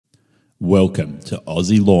Welcome to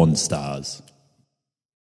Aussie Lawn Stars.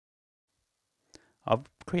 I've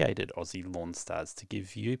created Aussie Lawn Stars to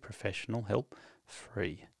give you professional help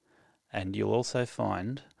free. And you'll also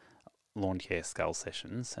find Lawn Care Skull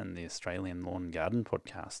Sessions and the Australian Lawn Garden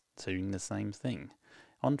Podcast doing the same thing.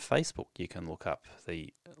 On Facebook, you can look up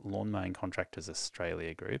the Lawn Mowing Contractors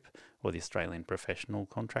Australia group or the Australian Professional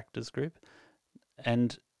Contractors group.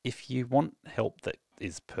 And if you want help that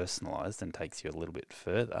is personalised and takes you a little bit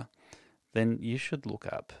further, then you should look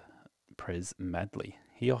up Prez Madley.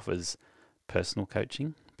 He offers personal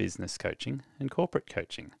coaching, business coaching, and corporate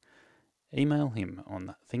coaching. Email him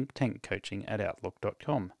on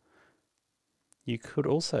thinktankcoaching@outlook.com. You could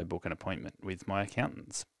also book an appointment with my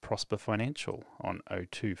accountants, Prosper Financial, on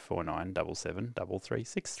 0249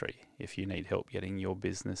 773363 if you need help getting your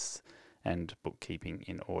business and bookkeeping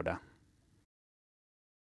in order.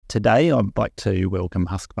 Today I'd like to welcome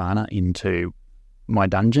Husqvarna into my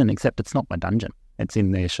dungeon, except it's not my dungeon, it's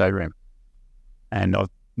in their showroom. And I've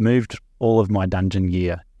moved all of my dungeon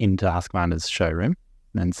gear into Husqvarna's showroom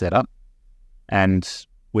and set up. And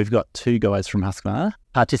we've got two guys from Husqvarna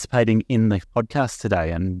participating in the podcast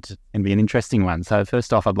today, and it'll be an interesting one. So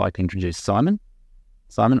first off, I'd like to introduce Simon.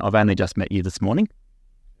 Simon, I've only just met you this morning.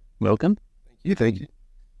 Welcome. Thank you.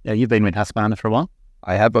 Yeah, you've been with Husqvarna for a while?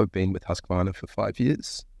 I have. I've been with Husqvarna for 5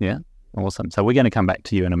 years. Yeah, awesome. So we're going to come back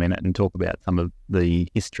to you in a minute and talk about some of the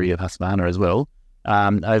history of Husqvarna as well.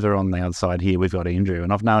 Over on the other side here, we've got Andrew,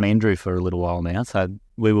 and I've known Andrew for a little while now, so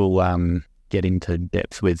we will get into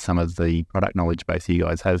depth with some of the product knowledge both of you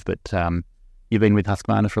guys have, but you've been with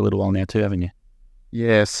Husqvarna for a little while now too, haven't you?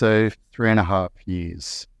 Yeah, so 3.5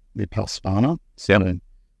 years with Husqvarna. So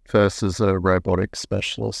first as a robotics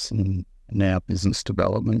specialist and now business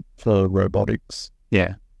development for robotics.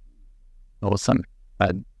 Yeah, awesome.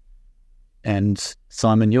 And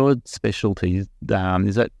Simon, your specialty, is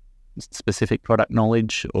that specific product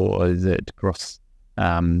knowledge or is it across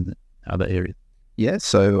other areas? Yeah,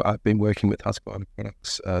 so I've been working with Husqvarna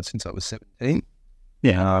products since I was 17.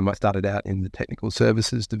 Yeah. I started out in the technical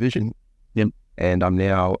services division. Yep. And I'm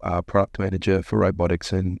now product manager for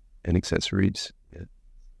robotics and accessories. Yeah.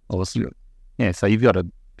 Awesome. Yeah, so you've got a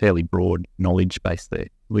fairly broad knowledge base there.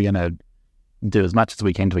 We're going to do as much as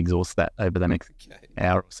we can to exhaust that over the next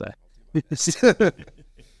hour or so.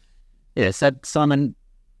 Yeah, so Simon,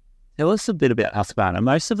 tell us a bit about Husqvarna.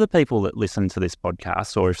 Most of the people that listen to this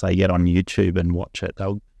podcast, or if they get on YouTube and watch it,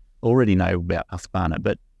 they'll already know about Husqvarna.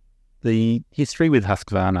 But the history with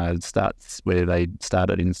Husqvarna starts where they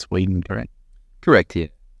started in Sweden, correct? Correct, yeah.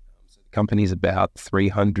 So the company's about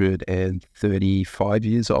 335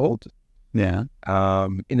 years old. Yeah.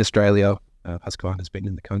 In Australia, Husqvarna's been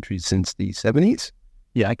in the country since the 70s.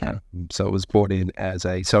 Yeah, okay. So it was brought in as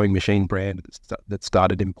a sewing machine brand that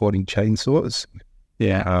started importing chainsaws.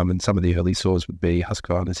 Yeah. And some of the early saws would be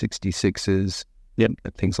Husqvarna 66s, yep,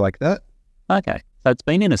 and things like that. Okay. So it's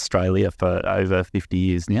been in Australia for over 50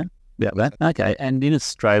 years now? Yeah. Okay. And in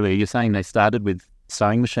Australia, you're saying they started with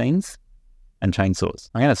sewing machines and chainsaws.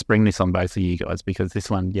 I'm going to spring this on both of you guys because this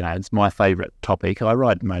one, it's my favourite topic. I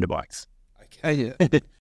ride motorbikes. Okay, yeah.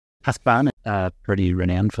 Husqvarna are pretty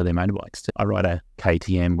renowned for their motorbikes. I ride a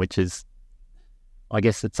KTM, which is, I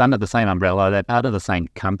guess it's under the same umbrella. They're part of the same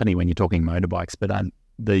company when you're talking motorbikes, but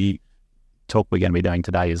the talk we're going to be doing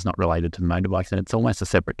today is not related to motorbikes, and it's almost a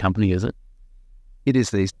separate company, is it? It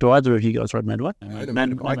is these. Do either of you guys ride motorbike? I ride a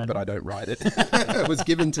motorbike, but I don't ride it. It was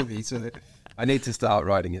given to me, so I need to start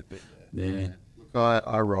riding it. But Yeah. Look,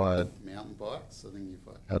 I ride mountain bikes. I think if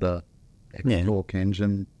I had a torque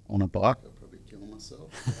engine on a bike, I'd probably kill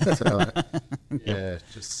myself. So, yeah,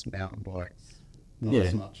 just mountain bikes. Not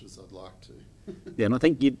as much as I'd like to. Yeah, and I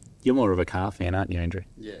think you're more of a car fan, aren't you, Andrew?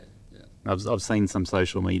 Yeah. I've seen some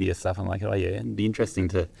social media stuff. I'm like, oh yeah, it'd be interesting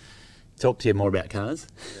to talk to you more about cars.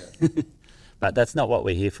 Yeah. But that's not what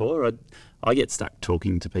we're here for. I get stuck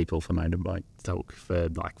talking to people for motorbike talk for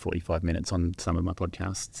like 45 minutes on some of my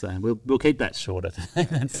podcasts. We'll keep that shorter. I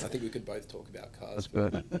think we could both talk about cars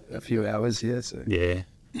for a few hours, yeah. So. Yeah.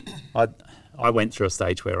 I went through a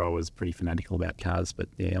stage where I was pretty fanatical about cars, but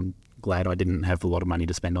yeah, I'm glad I didn't have a lot of money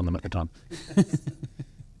to spend on them at the time.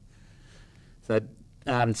 So,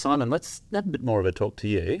 Simon, let's have a bit more of a talk to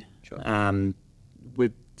you. Sure.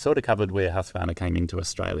 We've sort of covered where Husqvarna came into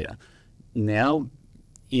Australia. Now,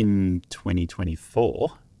 in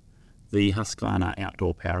 2024, the Husqvarna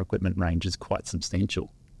outdoor power equipment range is quite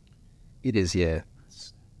substantial. It is, yeah.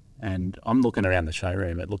 And I'm looking around the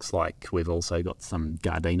showroom. It looks like we've also got some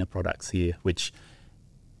Gardena products here, which,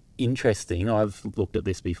 interesting, I've looked at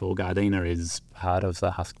this before. Gardena is part of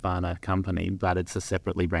the Husqvarna company, but it's a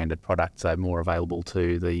separately branded product, so more available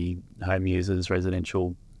to the home users,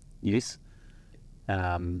 residential use.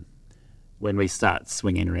 When we start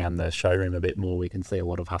swinging around the showroom a bit more, we can see a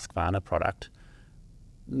lot of Husqvarna product.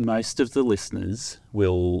 Most of the listeners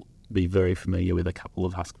will be very familiar with a couple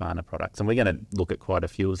of Husqvarna products, and we're going to look at quite a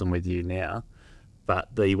few of them with you now.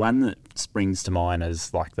 But the one that springs to mind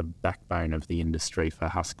as like the backbone of the industry for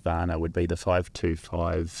Husqvarna would be the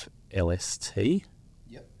 525 LST.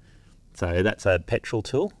 Yep. So that's a petrol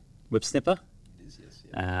tool, whip snipper. It is, yes.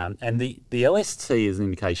 Yeah. And the LST is an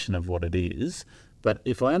indication of what it is. But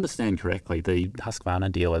if I understand correctly, the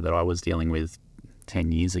Husqvarna dealer that I was dealing with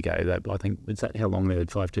 10 years ago, I think, is that how long the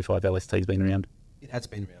 525 LST's been around? It has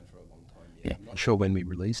been around for a long time, yeah. Yeah. I'm not sure when we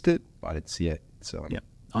released it, but it's. Yeah.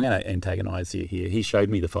 I'm going to antagonise you here. He showed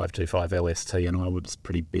me the 525 LST and I was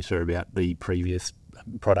pretty bitter about the previous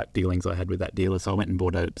product dealings I had with that dealer, so I went and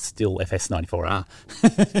bought a Stihl FS94R.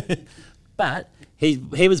 But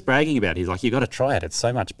he was bragging about it. He's like, you got to try it. It's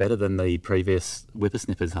so much better than the previous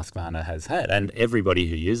whippersnippers Husqvarna has had. And everybody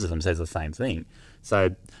who uses them says the same thing.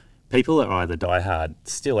 So people are either diehard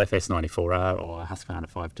Stihl FS94R or Husqvarna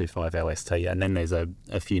 525 LST. And then there's a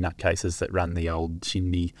few nutcases that run the old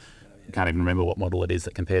Shindy. I can't even remember what model it is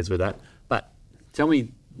that compares with that. But tell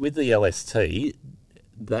me, with the LST,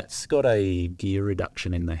 that's got a gear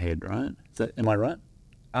reduction in the head, right? Am I right?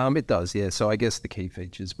 It does, yeah. So I guess the key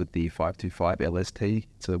features with the 525 LST,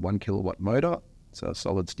 it's a 1 kilowatt motor. It's a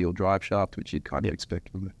solid steel drive shaft, which you'd kind of expect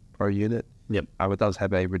from a Pro unit. Yep. It does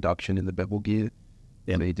have a reduction in the bevel gear.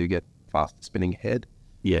 Yep. So you do get faster spinning head.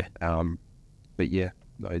 Yeah. But yeah,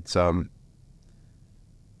 no, it's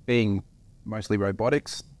being mostly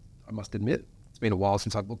robotics, I must admit. It's been a while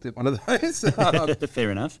since I've looked at one of those.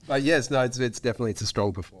 Fair enough. But yes, no, it's definitely, it's a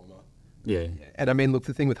strong performer. Yeah. And I mean, look,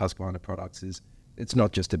 the thing with Husqvarna products is it's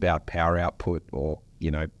not just about power output or,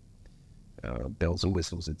 bells and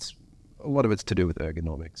whistles. It's a lot of it's to do with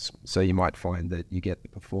ergonomics. So you might find that you get the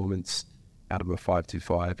performance out of a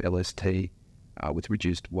 525 LST with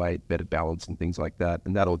reduced weight, better balance and things like that.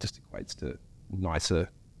 And that all just equates to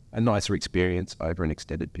a nicer experience over an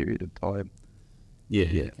extended period of time. Yeah.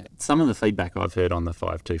 Okay. Some of the feedback I've heard on the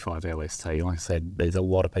 525 LST, like I said, there's a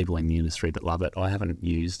lot of people in the industry that love it. I haven't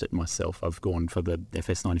used it myself. I've gone for the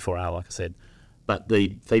FS94R, like I said. But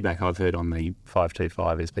the feedback I've heard on the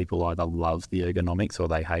 525 is people either love the ergonomics or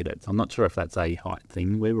they hate it. So I'm not sure if that's a height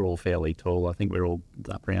thing. We were all fairly tall. I think we're all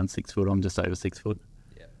up around 6 foot. I'm just over 6 foot.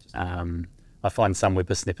 Yeah. I find some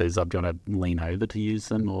whippersnippers I've got to lean over to use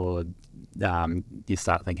them, or you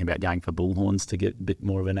start thinking about going for bullhorns to get a bit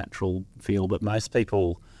more of a natural feel. But most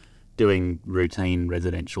people doing routine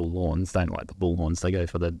residential lawns don't like the bullhorns. They go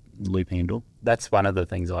for the loop handle. That's one of the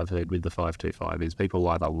things I've heard with the 525 is people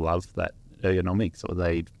either love that ergonomics or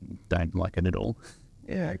they don't like it at all.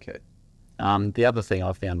 Yeah, okay. The other thing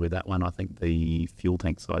I've found with that one, I think the fuel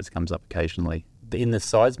tank size comes up occasionally. In the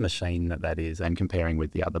size machine that is, and comparing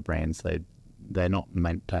with the other brands, they're not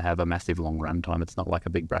meant to have a massive long run time. It's not like a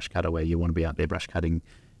big brush cutter where you want to be out there brush cutting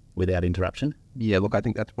without interruption. Yeah, look, I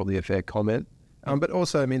think that's probably a fair comment. But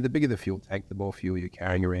also, I mean, the bigger the fuel tank, the more fuel you're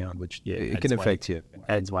carrying around, which it can affect you.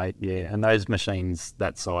 Adds weight, yeah. And those machines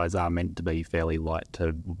that size are meant to be fairly light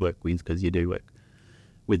to work with because you do work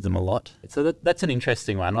with them a lot. So that's an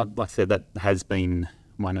interesting one. Like I said, that has been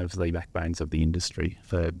one of the backbones of the industry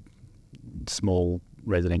for small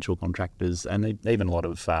residential contractors and even a lot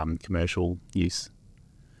of commercial use.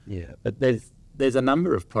 Yeah. But there's a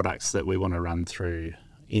number of products that we want to run through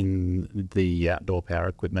in the outdoor power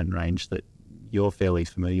equipment range that you're fairly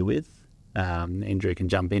familiar with. Andrew can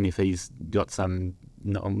jump in if he's got some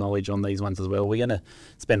knowledge on these ones as well. We're going to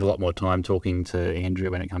spend a lot more time talking to Andrew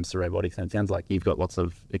when it comes to robotics, and it sounds like you've got lots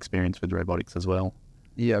of experience with robotics as well.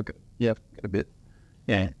 Yeah, got a bit.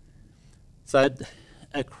 Yeah. So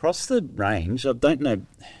across the range, I don't know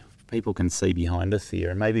if people can see behind us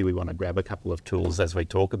here, and maybe we want to grab a couple of tools as we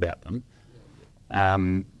talk about them.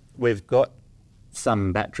 We've got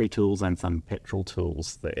some battery tools and some petrol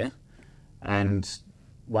tools there. And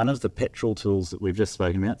one of the petrol tools that we've just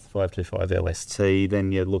spoken about, the 525 LST,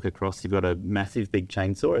 then you look across, you've got a massive big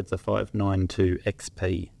chainsaw. It's a 592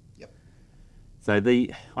 XP. Yep. So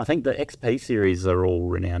I think the XP series are all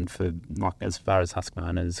renowned for, like, as far as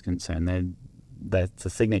Husqvarna is concerned, that's a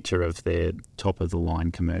signature of their top-of-the-line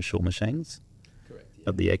commercial machines. Correct. Yeah.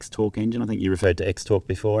 Of the X-Torque engine. I think you referred to X-Torque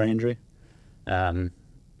before, Andrew. So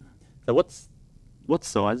what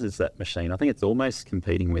size is that machine? I think it's almost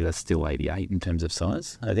competing with a Stihl 88 in terms of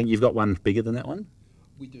size. I think you've got one bigger than that one.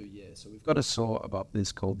 We do, yeah. So we've got a saw above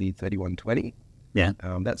this called the 3120. Yeah.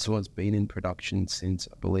 That saw's been in production since,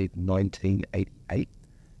 I believe, 1988.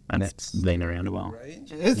 And that's been around a while.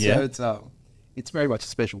 Yeah. So it's very much a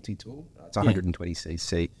specialty tool. It's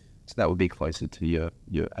 120cc. So that would be closer to your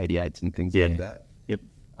 88s and things like that. Yep.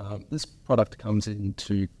 This product comes in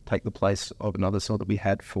to take the place of another saw that we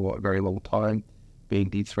had for a very long time, being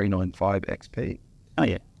the 395 XP. Oh,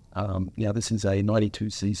 yeah. Now, this is a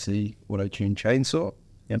 92cc auto-tune chainsaw.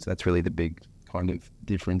 Yep. So that's really the big kind of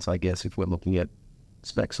difference, I guess, if we're looking at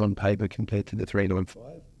specs on paper compared to the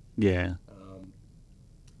 395. Yeah.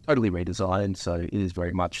 Totally redesigned, so it is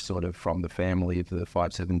very much sort of from the family of the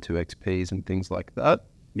 572 XPs and things like that.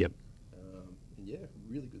 Yep. Yeah,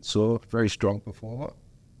 really good saw, very strong performer.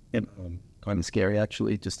 Yep. Kind of scary,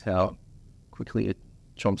 actually, just how quickly it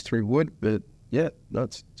chomps through wood. But yeah, no,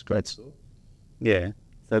 it's a great saw. Yeah.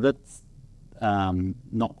 So that's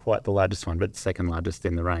not quite the largest one, but second largest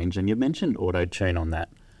in the range. And you mentioned auto-tune on that.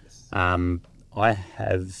 Yes. I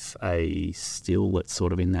have a still that's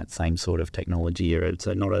sort of in that same sort of technology era. It's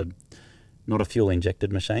not a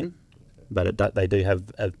fuel-injected machine, but they do have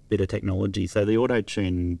a bit of technology. So the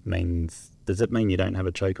auto-tune does it mean you don't have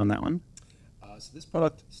a choke on that one? So this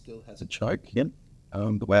product still has a choke. Yep.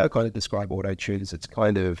 The way I kind of describe auto-tune is it's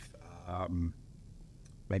kind of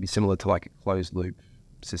maybe similar to like a closed-loop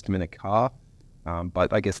system in a car,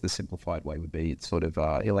 but I guess the simplified way would be it's sort of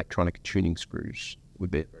electronic tuning screws would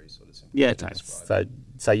be a very sort of simple. Yeah,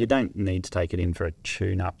 so you don't need to take it in for a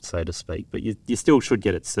tune-up, so to speak, but you still should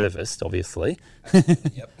get it serviced, obviously.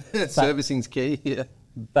 Yep. Servicing's key, yeah.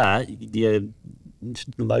 But your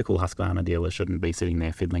local Husqvarna dealer shouldn't be sitting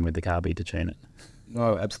there fiddling with the carby to tune it.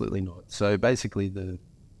 No, absolutely not. So basically the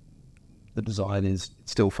design is, it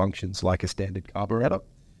still functions like a standard carburetor.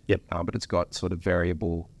 Yep. But it's got sort of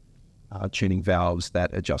variable tuning valves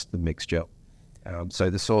that adjust the mixture. So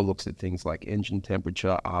the saw looks at things like engine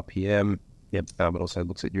temperature, RPM. Yep. It also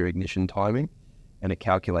looks at your ignition timing, and it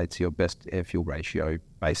calculates your best air-fuel ratio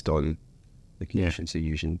based on the conditions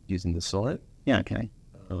you're using the saw. Yeah, okay.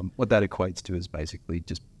 What that equates to is basically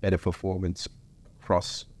just better performance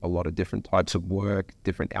across a lot of different types of work,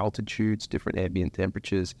 different altitudes, different ambient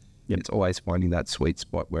temperatures. Yep. It's always finding that sweet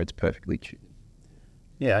spot where it's perfectly tuned.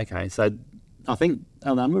 Yeah, okay. So I think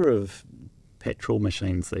a number of petrol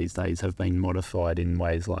machines these days have been modified in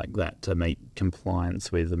ways like that to meet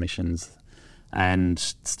compliance with emissions and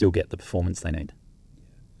still get the performance they need.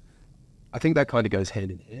 I think that kind of goes hand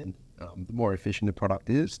in hand. The more efficient the product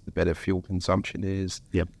is, the better fuel consumption is.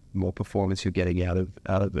 Yep. The more performance you're getting out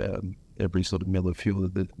of every sort of mill of fuel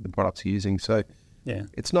that the product's using. So yeah,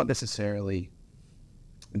 it's not necessarily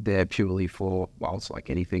there purely for, well, it's like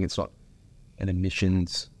anything. It's not an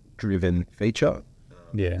emissions-driven feature.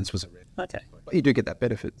 Yeah. This was okay. But you do get that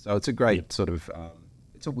benefit. So it's a great sort of,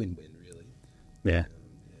 it's a win-win, really. Yeah.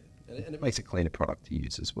 And it makes a cleaner product to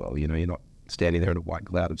use as well. You know, you're not standing there in a white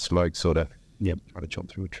cloud of smoke sort of trying to chop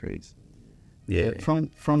through trees. Yeah.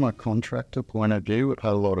 From a contractor point of view, we've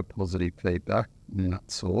had a lot of positive feedback in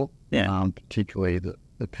that saw. Yeah. Particularly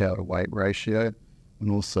the power to weight ratio,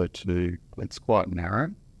 and also it's quite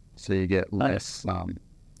narrow, so you get less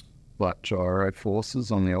like gyro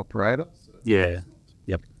forces on the operator. Yeah.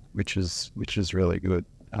 Yep. Which is really good.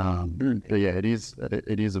 But yeah, it is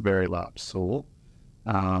a very large saw.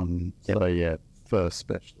 So yeah, for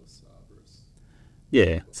specialists.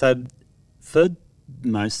 Yeah. So for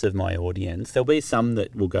most of my audience, there'll be some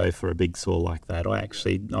that will go for a big saw like that.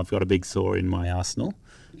 I've got a big saw in my arsenal,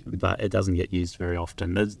 but it doesn't get used very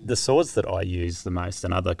often. The saws that I use the most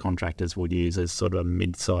and other contractors would use is sort of a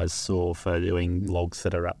mid-sized saw for doing logs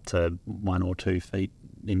that are up to 1 or 2 feet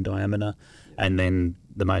in diameter. And then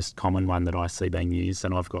the most common one that I see being used,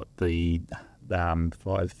 and I've got the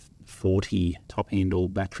 540 top handle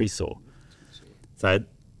battery saw. So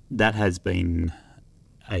that has been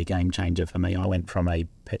a game changer for me. I went from a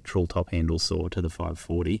petrol top handle saw to the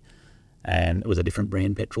 540, and it was a different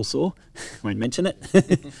brand petrol saw. Won't mention it.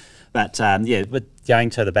 But going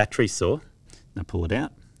to the battery saw, I pull it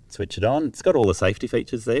out, switch it on. It's got all the safety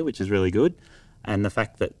features there, which is really good. And the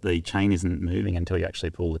fact that the chain isn't moving until you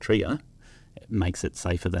actually pull the trigger, it makes it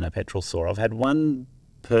safer than a petrol saw. I've had one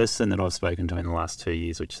person that I've spoken to in the last 2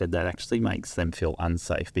 years which said that actually makes them feel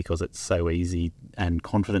unsafe because it's so easy and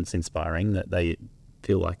confidence inspiring that they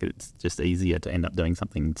feel like it's just easier to end up doing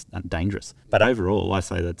something dangerous. But overall, I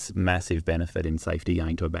say that's a massive benefit in safety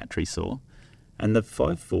going to a battery saw. And the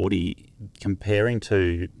 540, comparing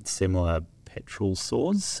to similar petrol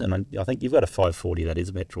saws, and I think you've got a 540 that is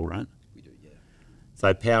a petrol, right? We do, yeah.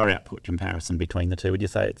 So power output comparison between the two, would you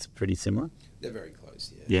say it's pretty similar? They're very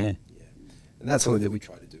close, Yeah. And that's something that we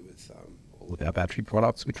try to do with all of our battery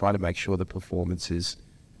products. We try to make sure the performance is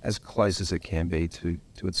as close as it can be to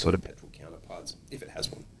its sort of petrol counterparts, if it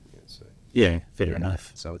has one. Yeah, fair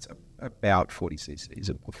enough. So it's about 40 cc's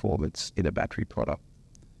of performance in a battery product.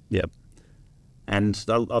 Yep. And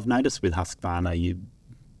I've noticed with Husqvarna, your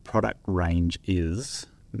product range is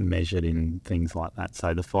measured in things like that.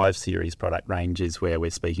 So the 5 Series product range is where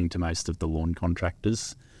we're speaking to most of the lawn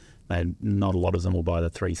contractors. Not a lot of them will buy the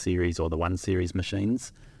 3 Series or the 1 Series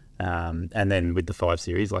machines. And then with the 5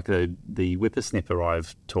 Series, like the whippersnipper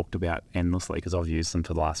I've talked about endlessly because I've used them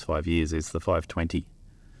for the last 5 years is the 520.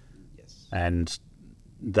 Yes. And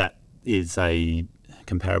that is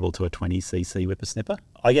comparable to a 20cc whippersnipper.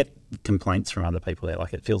 I get complaints from other people there,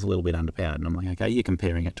 like it feels a little bit underpowered. And I'm like, okay, you're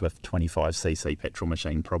comparing it to a 25cc petrol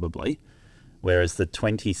machine probably. Whereas the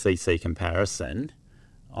 20cc comparison,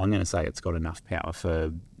 I'm going to say it's got enough power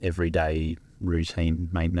for everyday routine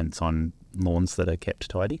maintenance on lawns that are kept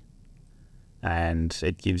tidy. And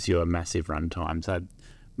it gives you a massive runtime. So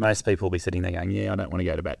most people will be sitting there going, yeah, I don't want to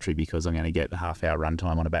go to battery because I'm going to get a half-hour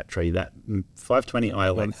runtime on a battery. That 520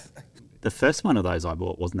 ILX, the first one of those I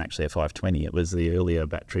bought wasn't actually a 520. It was the earlier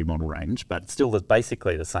battery model range, but still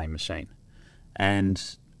basically the same machine. And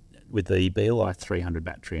with the BLI 300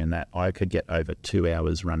 battery and that, I could get over 2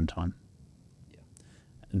 hours runtime. Yeah.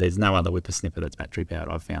 There's no other whippersnipper that's battery powered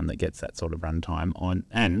I've found that gets that sort of runtime on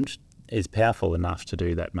and is powerful enough to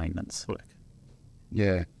do that maintenance work.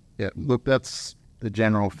 Yeah. Look, that's the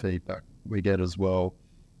general feedback we get as well.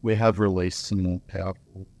 We have released some more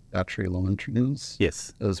powerful battery line trimmers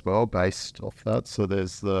as well based off that. So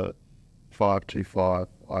there's the 525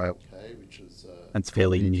 ILK, which is that's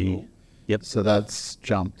fairly new. Yep. So that's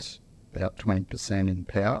jumped about 20% in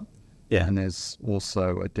power. Yeah. And there's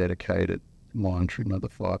also a dedicated line trimmer, the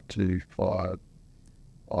 525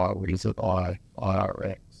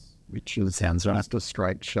 IRX, which is sounds right. just a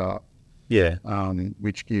straight sharp. Yeah.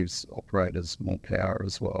 Which gives operators more power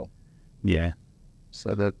as well. Yeah.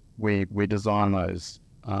 So that we design those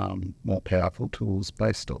more powerful tools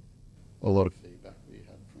based on a lot of feedback we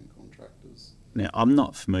had from contractors. Now, I'm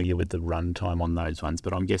not familiar with the runtime on those ones,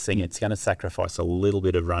 but I'm guessing it's going to sacrifice a little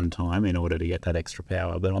bit of runtime in order to get that extra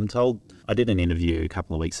power. But I'm told, I did an interview a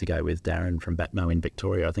couple of weeks ago with Darren from Batmo in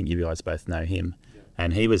Victoria. I think you guys both know him. Yeah.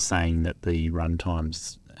 And he was saying that the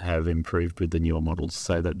runtimes have improved with the newer models,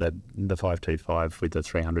 so that the 525 with the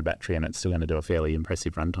 300 battery and it's still going to do a fairly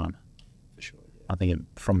impressive runtime. For sure. Yeah. I think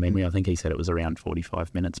from memory, I think he said it was around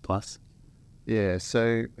 45 minutes plus. Yeah,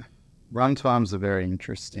 so runtimes are very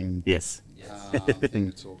interesting. Yes.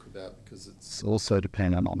 Thing to talk about because it's also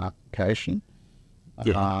dependent on application.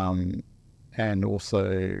 Yeah. And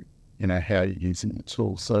also, how you're using the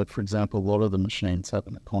tool. So, for example, a lot of the machines have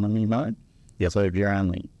an economy mode. Yep. So if you're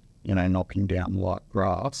only knocking down light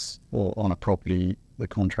grass or on a property the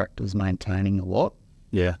contractor's maintaining a lot,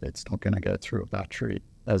 it's not going to go through a battery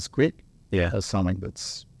as quick as something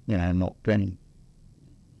that's, not being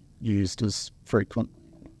used as frequent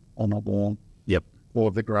on a lawn. Yep.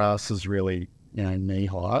 Or the grass is really, knee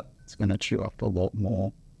height, it's going to chew up a lot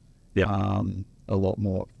more. Yep. A lot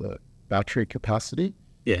more of the battery capacity.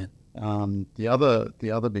 Yeah. The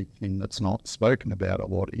other big thing that's not spoken about a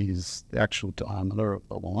lot is the actual diameter of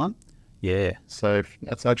the line. Yeah. So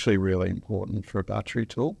that's actually really important for a battery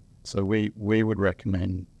tool. So we would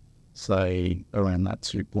recommend, say, around that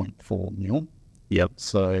 2.4 mil. Yep.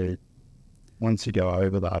 So once you go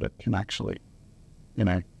over that, it can actually,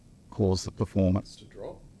 cause the performance to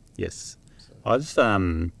drop. Yes. I've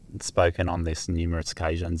spoken on this numerous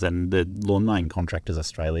occasions, and the Lawn Mowing Contractors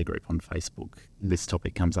Australia group on Facebook, this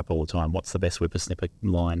topic comes up all the time. What's the best whippersnipper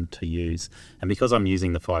line to use? And because I'm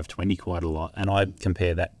using the 520 quite a lot, and I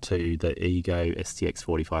compare that to the Ego STX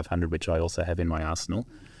 4500, which I also have in my arsenal,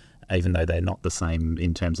 even though they're not the same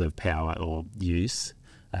in terms of power or use,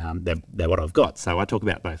 they're what I've got. So I talk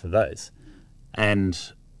about both of those. And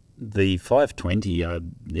the 520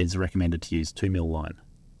 is recommended to use 2 mil line.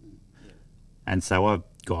 And so I've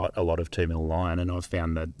got a lot of 2 mil line, and I've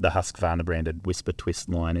found that the Husqvarna branded Whisper Twist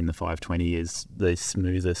line in the 520 is the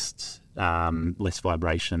smoothest, less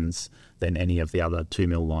vibrations than any of the other 2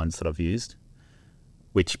 mil lines that I've used,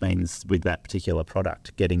 which means with that particular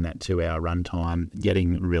product, getting that 2 hour runtime,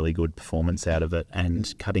 getting really good performance out of it,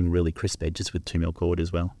 and cutting really crisp edges with 2 mil cord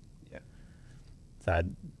as well. Yeah. So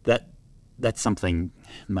that's something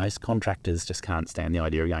most contractors just can't stand, the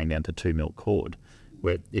idea of going down to 2 mil cord.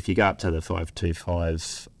 Where if you go up to the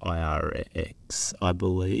 525 IRX, I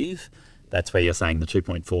believe, that's where you're saying the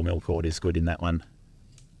 2.4 mil cord is good in that one.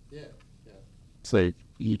 Yeah. So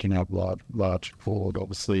you can have large cord.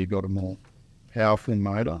 Obviously, you've got a more powerful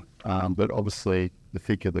motor, but obviously the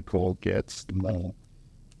thicker the cord gets, the more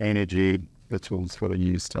energy the tool's got to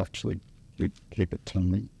use to actually keep it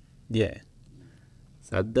tuning. Yeah.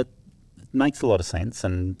 So that makes a lot of sense,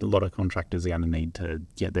 and a lot of contractors are going to need to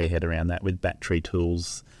get their head around that with battery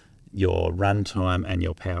tools. your runtime and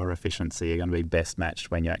your power efficiency are going to be best matched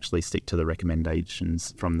when you actually stick to the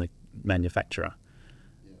recommendations from the manufacturer.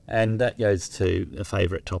 And that goes to a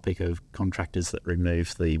favourite topic of contractors that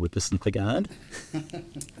remove the whippersnipper guard. Oh,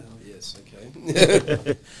 yes,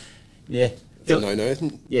 okay. Yeah. It's a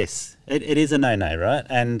no-no. Yes, it is a no-no, right?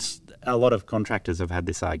 And a lot of contractors have had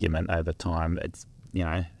this argument over time. It's,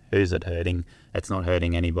 who's it hurting? It's not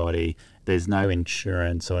hurting anybody. There's no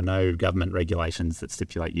insurance or no government regulations that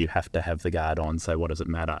stipulate you have to have the guard on, so what does it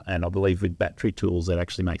matter? And I believe with battery tools, it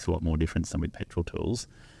actually makes a lot more difference than with petrol tools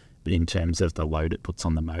in terms of the load it puts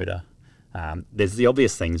on the motor. There's the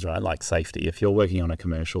obvious things, right, like safety. If you're working on a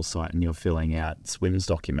commercial site and you're filling out SWIMS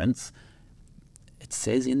documents, it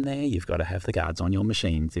says in there you've got to have the guards on your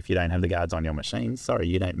machines. If you don't have the guards on your machines, sorry,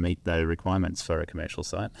 you don't meet the requirements for a commercial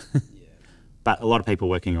site. But a lot of people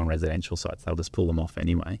working on residential sites, they'll just pull them off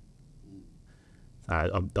anyway.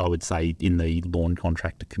 I would say in the lawn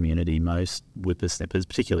contractor community, most whippersnippers,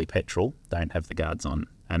 particularly petrol, don't have the guards on.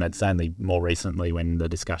 And it's only more recently when the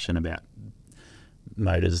discussion about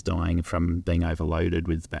motors dying from being overloaded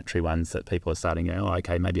with battery ones that people are starting to go, oh,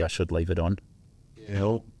 okay, maybe I should leave it on. Yeah,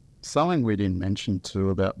 well, something we didn't mention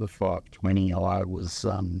too about the 520i was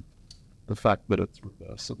the fact that it's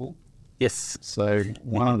reversible. Yes. So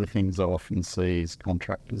one of the things I often see is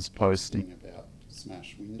contractors posting About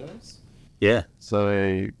smash windows. Yeah. So,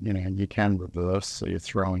 you can reverse, so you're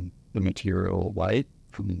throwing the material away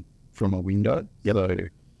from a window. Yep. So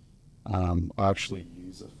I actually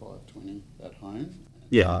Use a 520 at home.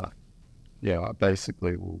 Yeah. I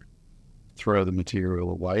basically will throw the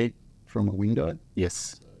material away from a window.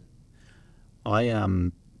 Yes.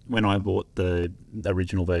 When I bought the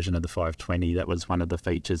original version of the 520, that was one of the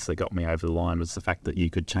features that got me over the line, was the fact that you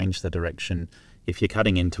could change the direction. If you're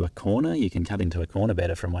cutting into a corner, you can cut into a corner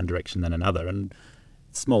better from one direction than another. And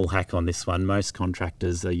small hack on this one, most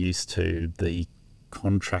contractors are used to the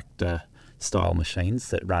contractor style machines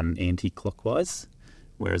that run anti-clockwise,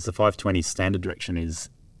 whereas the 520 standard direction is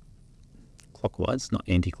clockwise, not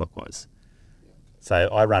anti-clockwise. So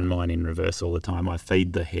I run mine in reverse all the time. I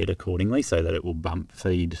feed the head accordingly so that it will bump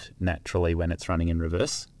feed naturally when it's running in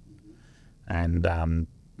reverse. And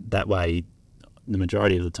that way, the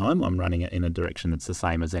majority of the time, I'm running it in a direction that's the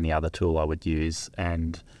same as any other tool I would use.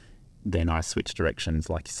 And then I switch directions.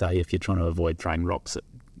 Like you say, if you're trying to avoid throwing rocks at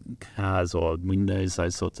cars or windows,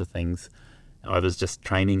 those sorts of things. I was just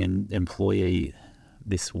training an employee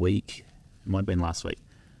this week, it might have been last week,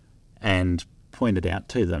 and pointed out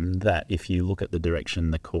to them that if you look at the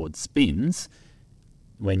direction the cord spins,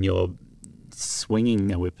 when you're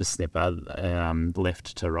swinging a whippersnipper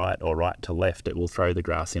left to right or right to left, it will throw the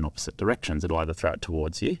grass in opposite directions. It'll either throw it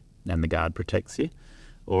towards you and the guard protects you,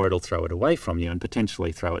 or it'll throw it away from you and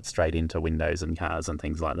potentially throw it straight into windows and cars and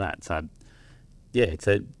things like that. So yeah, it's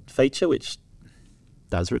a feature which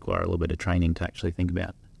does require a little bit of training to actually think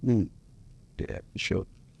about. Yeah, sure.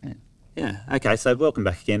 Yeah. Okay. So welcome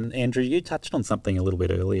back again, Andrew. You touched on something a little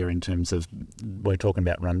bit earlier in terms of we're talking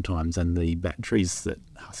about run times and the batteries that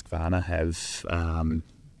Husqvarna have.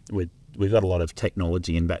 We've got a lot of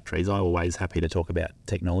technology in batteries. I'm always happy to talk about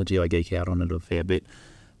technology. I geek out on it a fair bit,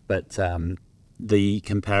 but the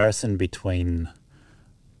comparison between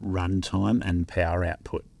runtime and power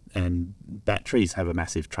output. And batteries have a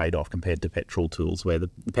massive trade-off compared to petrol tools, where the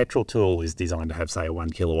petrol tool is designed to have, say, a 1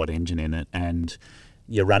 kilowatt engine in it, and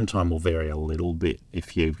your runtime will vary a little bit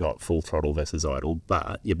if you've got full throttle versus idle,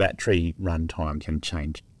 but your battery runtime can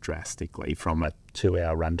change drastically from a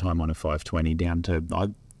 2-hour runtime on a 520 down to,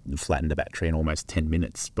 I've flattened a battery in almost 10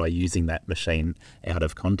 minutes by using that machine out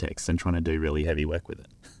of context and trying to do really heavy work with it.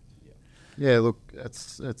 Yeah, look,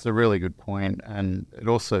 it's a really good point, and it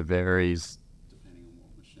also varies depending on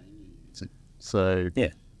what machine you use. So yeah,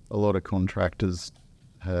 a lot of contractors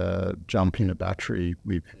jump in a battery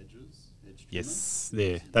with yes,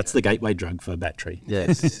 yeah, that's the gateway drug for battery.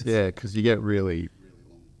 Yes, yeah, because you get really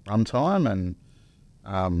long runtime,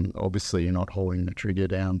 and obviously you're not holding the trigger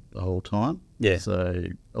down the whole time. Yeah. So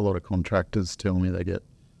a lot of contractors tell me they get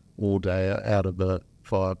all day out of a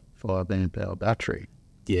 5 amp hour battery.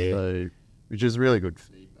 Yeah. So, which is really good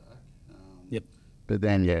feedback. Yep. But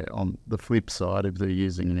then, yeah, on the flip side, if they're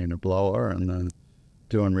using it in a blower and they're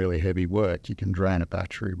doing really heavy work, you can drain a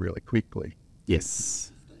battery really quickly.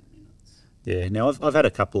 Yes. Yeah, now I've had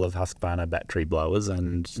a couple of Husqvarna battery blowers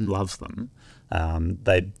and loves them.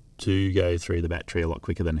 They do go through the battery a lot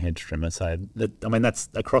quicker than hedge trimmer, so that's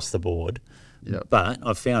across the board. Yep. But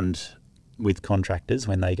I've found with contractors,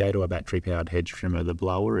 when they go to a battery-powered hedge trimmer, the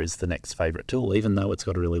blower is the next favourite tool, even though it's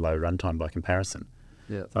got a really low runtime by comparison.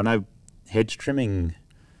 Yeah. So I know hedge trimming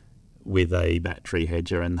with a battery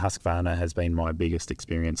hedger, and Husqvarna has been my biggest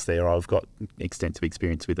experience there. I've got extensive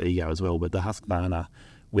experience with Ego as well, but the Husqvarna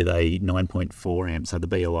with a 9.4 amp, so the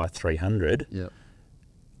BLI 300, Yep.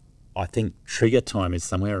 I think trigger time is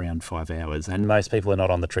somewhere around 5 hours, and most people are not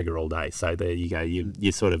on the trigger all day. So there you go.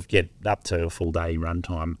 You sort of get up to a full day run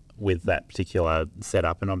time with that particular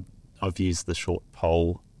setup, and I've used the short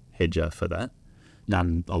pole hedger for that.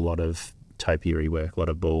 Done a lot of topiary work, a lot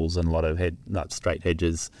of balls and a lot of straight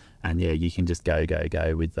hedges, and yeah, you can just go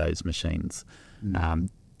with those machines.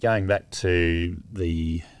 Going back to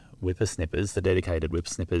the whippersnippers, the dedicated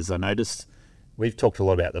whippersnippers, I noticed we've talked a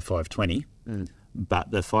lot about the 520.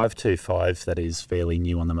 But the 525 that is fairly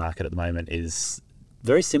new on the market at the moment is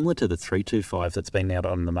very similar to the 325 that's been out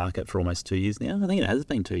on the market for almost 2 years now. I think it has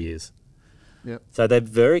been 2 years. Yep. So they're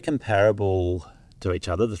very comparable to each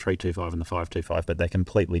other, the 325 and the 525, but they're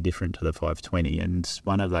completely different to the 520. And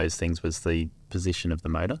one of those things was the position of the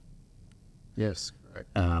motor. Yes,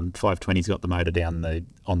 correct. 520's got the motor down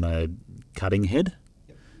on the cutting head,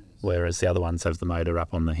 whereas the other ones have the motor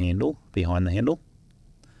up on the handle, behind the handle.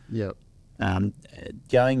 Yep.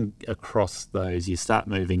 Going across those, you start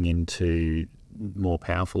moving into more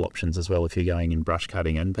powerful options as well if you're going in brush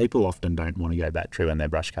cutting, and people often don't want to go battery when they're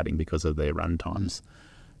brush cutting because of their run times.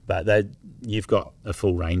 But you've got a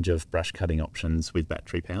full range of brush cutting options with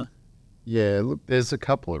battery power. Yeah, look, there's a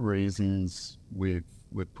couple of reasons we've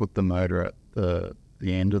put the motor at the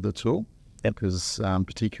end of the tool. Yep. Because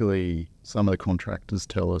particularly some of the contractors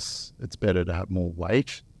tell us it's better to have more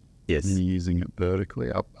weight. Yes. And you're using it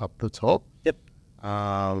vertically up the top. Yep.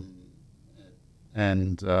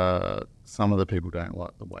 And some of the people don't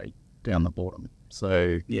like the weight down the bottom.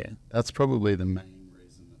 So Yeah. that's probably the main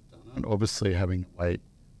reason they've done it. Obviously, having the weight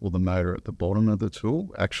or the motor at the bottom of the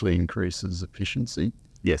tool actually increases efficiency.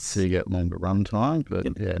 Yes. So you get longer run time. But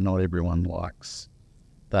Yep. yeah, not everyone likes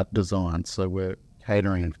that design. So we're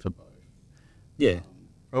catering for both. Yeah.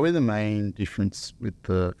 Probably the main difference with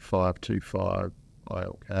the 525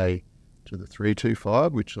 ILK to the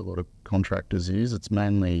 325, which a lot of contractors use, it's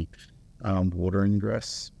mainly water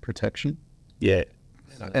ingress protection. Yeah.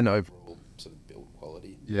 And overall sort of build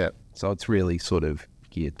quality. Yeah. So it's really sort of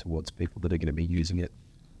geared towards people that are going to be using it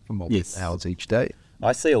for multiple hours each day.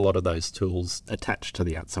 I see a lot of those tools attached to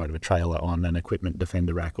the outside of a trailer on an equipment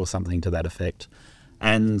defender rack or something to that effect,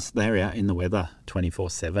 and they're out in the weather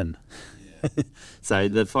 24/7. So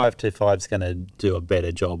the 525 is going to do a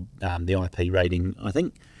better job. The IP rating, I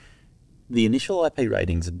think the initial IP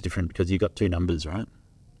ratings are different because you've got two numbers, right?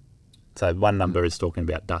 So one number is talking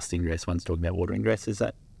about dust ingress, one's talking about water ingress.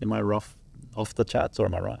 Am I off the charts, or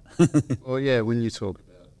am I right? Well, yeah, when you talk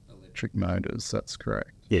about electric motors, that's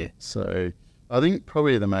correct. Yeah. So I think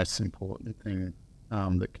probably the most important thing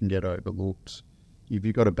that can get overlooked, if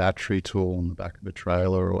you've got a battery tool on the back of a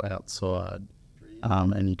trailer or outside,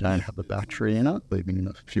 and you don't have a battery in it, leaving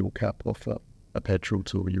the fuel cap off a petrol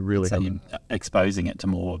tool, you really So haven't. you're exposing it to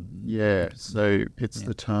more. Yeah, so it's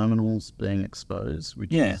the terminals being exposed,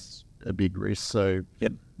 which is a big risk. So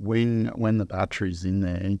Yep. when the battery's in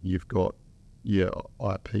there, you've got your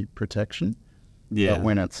IP protection. Yeah. But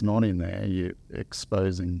when it's not in there, you're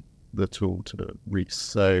exposing the tool to risk.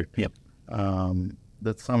 So Yep.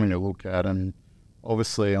 that's something to look at. And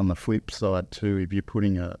obviously on the flip side too, if you're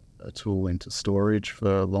putting a tool into storage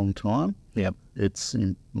for a long time, Yep. it's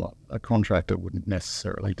like a contractor wouldn't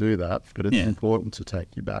necessarily do that, but it's important to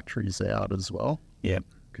take your batteries out as well, Yep.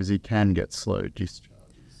 because you can get slow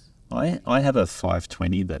discharges. I have a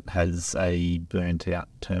 520 that has a burnt out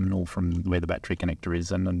terminal from where the battery connector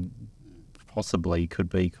is, and possibly could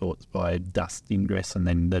be caused by dust ingress and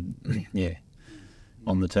then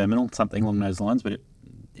on the terminal, something along those lines. But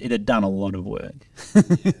it had done a lot of work.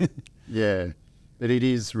 Yeah, but it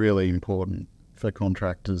is really important for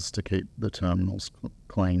contractors to keep the terminals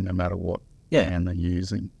clean no matter what fan they're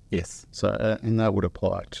using. Yes. So and that would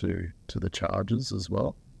apply to the chargers as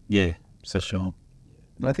well. Yeah, for sure.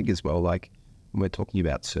 And I think as well, like when we're talking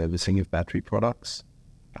about servicing of battery products,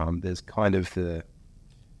 there's kind of the,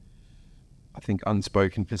 I think,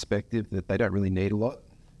 unspoken perspective that they don't really need a lot.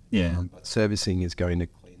 Yeah. But servicing is going to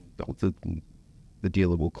clean, the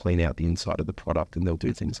dealer will clean out the inside of the product, and they'll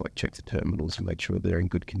do things like check the terminals and make sure they're in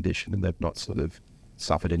good condition and they've not sort of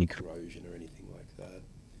suffered any corrosion or anything like that.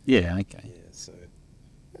 Yeah, okay. Yeah, so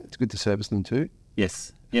it's good to service them too.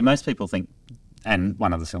 Yes. Yeah, most people think, and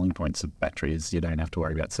one of the selling points of battery is you don't have to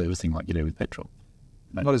worry about servicing like you do with petrol.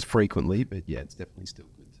 But Not as frequently, but yeah, it's definitely still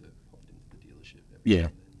good to pop into the dealership. Yeah,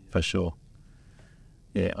 for sure.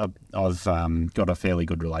 Yeah, I've got a fairly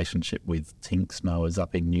good relationship with Tinks Mowers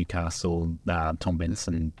up in Newcastle. Tom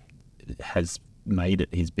Benson has made it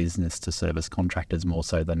his business to service contractors more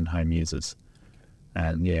so than home users.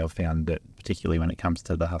 And yeah, I've found that particularly when it comes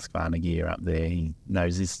to the Husqvarna gear up there, he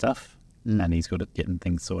knows his stuff and he's good at getting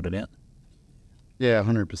things sorted out. Yeah,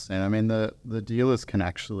 100%. I mean, the dealers can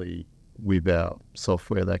actually, with our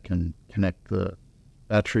software, they can connect the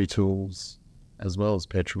battery tools as well as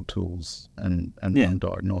petrol tools and run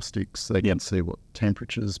diagnostics. They can see what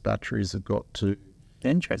temperatures batteries have got to,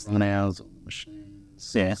 Interesting. run hours on the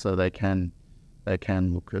machines. Yeah. So they can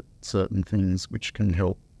look at certain things which can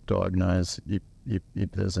help diagnose if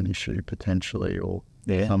there's an issue potentially, or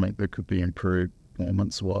something that could be improved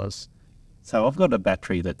performance-wise. So I've got a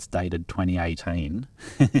battery that's dated 2018.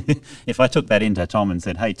 If I took that into Tom and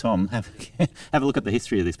said, "Hey Tom, have a look at the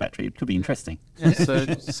history of this battery," it could be interesting. Yeah,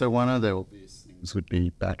 so one of the obvious things would be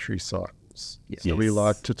battery cycles. Yes. So we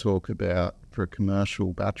like to talk about, for a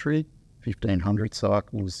commercial battery, 1,500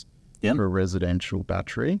 cycles. Yep. For a residential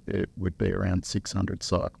battery, it would be around 600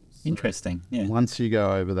 cycles. Interesting. Yeah. Once you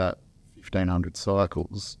go over that 1,500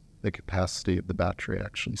 cycles, the capacity of the battery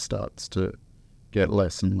actually starts to get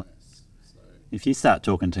less and less. If you start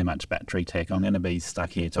talking too much battery tech, I'm going to be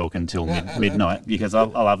stuck here talking till midnight because I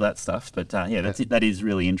love that stuff. But yeah, that is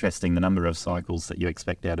really interesting, the number of cycles that you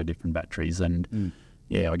expect out of different batteries. And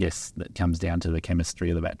yeah, I guess that comes down to the chemistry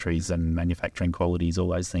of the batteries and manufacturing qualities, all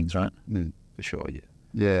those things, right? For sure, yeah.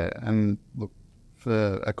 Yeah, and look,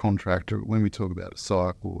 for a contractor, when we talk about a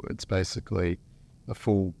cycle, it's basically a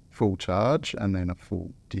full charge and then a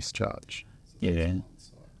full discharge. Yeah.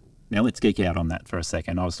 Now let's geek out on that for a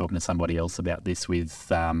second. I was talking to somebody else about this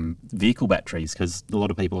with vehicle batteries, because a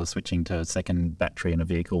lot of people are switching to a second battery in a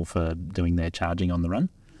vehicle for doing their charging on the run.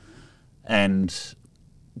 And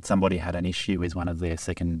somebody had an issue with one of their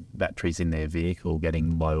second batteries in their vehicle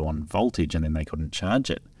getting low on voltage, and then they couldn't charge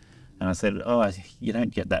it. And I said, "Oh, you don't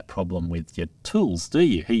get that problem with your tools, do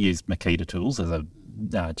you?" He used Makita tools as a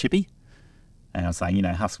chippy. And I was saying,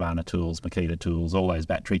 Husqvarna tools, Makita tools, all those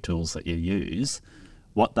battery tools that you use,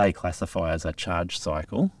 what they classify as a charge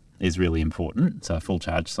cycle is really important, so a full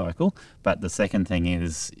charge cycle. But the second thing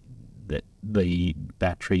is that the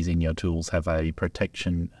batteries in your tools have a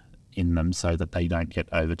protection in them so that they don't get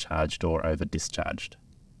overcharged or over discharged.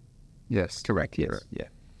 Yes. Correct, yes. Yeah.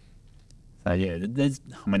 So yeah, there's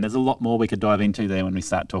a lot more we could dive into there when we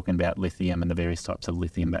start talking about lithium and the various types of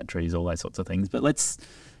lithium batteries, all those sorts of things. But let's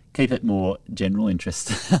keep it more general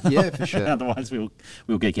interest. Yeah, for sure. Otherwise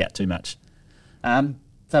we'll geek out too much.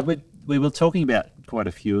 So we were talking about quite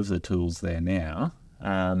a few of the tools there now.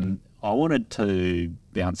 I wanted to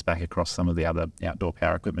bounce back across some of the other outdoor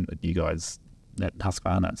power equipment that you guys, that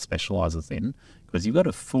Husqvarna specialises in, because you've got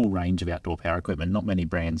a full range of outdoor power equipment. Not many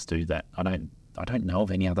brands do that. I don't know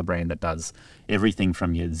of any other brand that does everything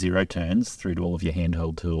from your zero turns through to all of your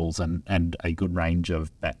handheld tools and a good range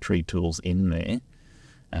of battery tools in there.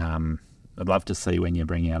 I'd love to see when you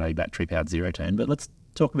bring out a battery-powered zero turn, but let's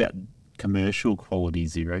talk about commercial quality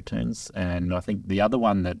zero turns. And I think the other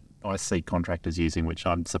one that I see contractors using, which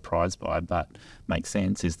I'm surprised by but makes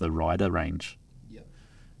sense, is the rider range. Yep.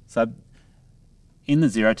 So in the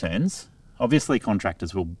zero turns, obviously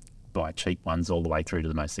contractors will buy cheap ones all the way through to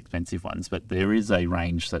the most expensive ones, but there is a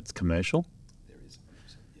range that's commercial. There is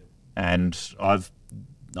 100%, yep. And I've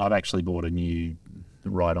actually bought a new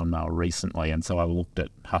ride-on mower recently, and so I looked at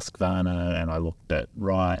Husqvarna and I looked at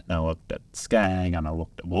Wright and I looked at Skag and I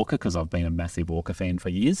looked at Walker, because I've been a massive Walker fan for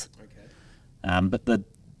years. Okay. But the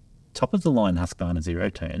top of the line Husqvarna zero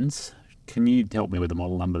turns, can you help me with the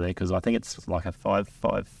model number there, because I think it's like a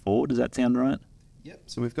 554, does that sound right? Yep.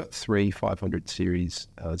 So we've got 3 500 series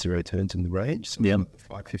zero turns in the range. So we've got the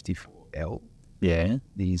 554L, Yeah.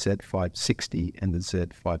 the Z560 and the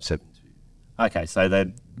Z572. Okay, so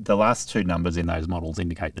the last two numbers in those models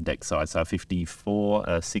indicate the deck size. So a 54,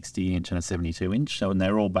 a 60-inch and a 72-inch. So, and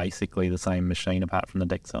they're all basically the same machine apart from the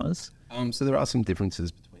deck size? So there are some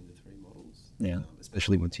differences between the three models. Yeah.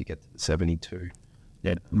 Especially once you get to the 72.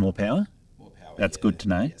 Yeah, more power? More power. That's good to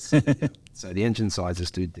know. Yes, yeah. So the engine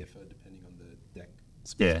sizes do differ depending on the deck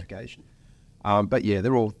specification. But yeah,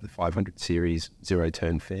 they're all the 500 series zero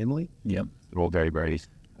turn family. Yep. They're all very, very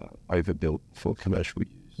overbuilt for commercial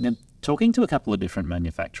use. Now, talking to a couple of different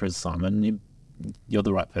manufacturers, Simon, you're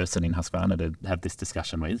the right person in Husqvarna to have this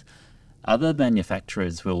discussion with. Other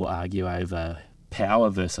manufacturers will argue over power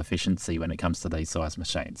versus efficiency when it comes to these size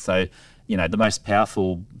machines. So, the most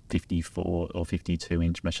powerful 54 or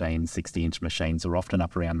 52-inch machines, 60-inch machines are often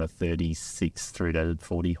up around the 36 through to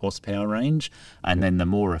 40 horsepower range. And then the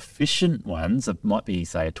more efficient ones might be,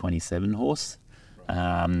 say, a 27 horse.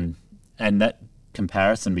 And that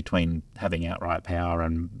comparison between having outright power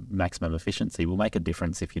and maximum efficiency will make a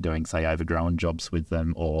difference if you're doing, say, overgrown jobs with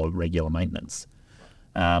them or regular maintenance.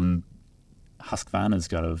 Husqvarna's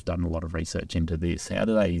got to have done a lot of research into this. How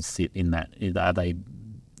do they sit in that? Are they,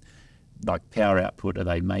 like power output, are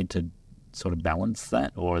they made to sort of balance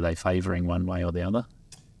that, or are they favouring one way or the other?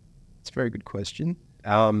 It's a very good question.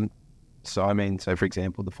 So for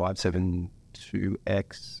example, the 572X,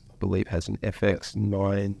 I believe, has an FX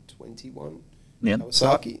 921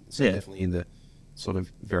 Kawasaki. So definitely in the sort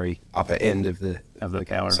of very upper end of the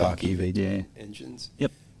power Kawasaki V engines.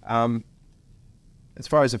 Yep. As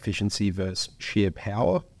far as efficiency versus sheer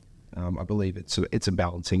power, I believe it's a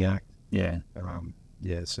balancing act. Yeah.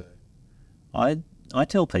 So I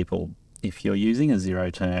tell people, if you're using a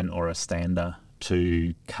zero turn or a stander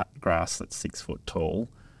to cut grass that's 6 foot tall,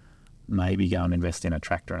 maybe go and invest in a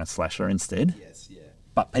tractor and a slasher instead. Yes, yeah.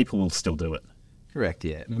 But people will still do it. Correct,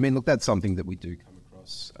 yeah. I mean, look, that's something that we do come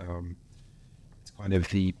across. It's kind of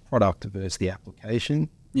the product versus the application.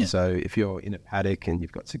 Yeah. So if you're in a paddock and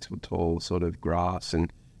you've got 6 foot tall sort of grass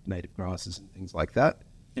and native grasses and things like that,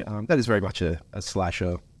 that is very much a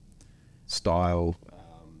slasher style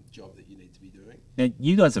job that you need to be doing. Now,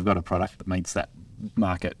 you guys have got a product that meets that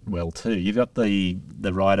market well too. You've got the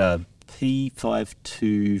Rider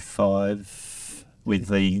P525 with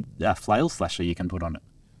the flail slasher you can put on it.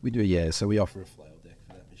 We do, yeah. So we offer a flail deck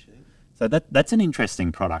for that machine. So that's an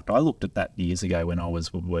interesting product. I looked at that years ago when I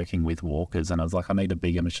was working with walkers, and I was like, I need a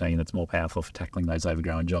bigger machine that's more powerful for tackling those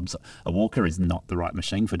overgrown jobs. A walker is not the right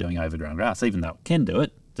machine for doing overgrown grass, even though it can do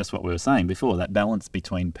it. Just what we were saying before, that balance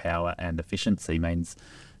between power and efficiency means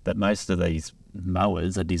that most of these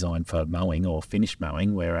mowers are designed for mowing or finish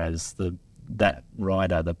mowing, whereas that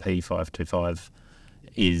Rider, the P525,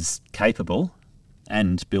 is capable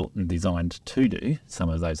and built and designed to do some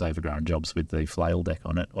of those overgrown jobs with the flail deck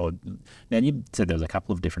on it. Now, you said there was a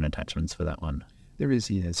couple of different attachments for that one. There is,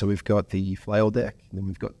 yeah. So we've got the flail deck, and then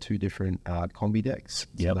we've got two different combi decks.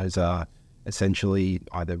 So those are essentially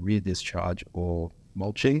either rear discharge or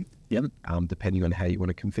mulching, depending on how you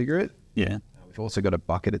want to configure it. Yeah. We've also got a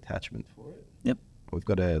bucket attachment for it. Yep. We've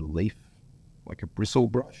got a leaf, like a bristle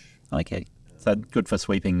brush. Okay. So good for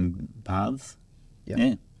sweeping paths?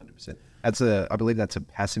 Yeah. 100%. I believe that's a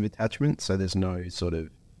passive attachment, so there's no sort of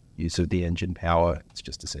use of the engine power. It's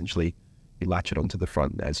just essentially you latch it onto the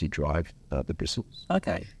front as you drive the bristles.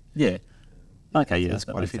 Okay. Yeah. Okay, yeah. There's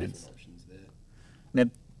quite a few different options there. Now,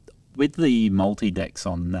 with the multi-decks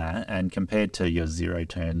on that, and compared to your zero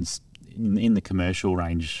turns, in the commercial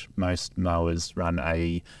range, most mowers run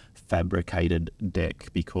a fabricated deck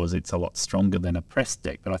because it's a lot stronger than a pressed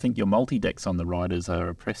deck. But I think your multi-decks on the Riders are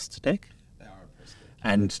a pressed deck. They are a pressed deck.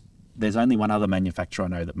 And there's only one other manufacturer I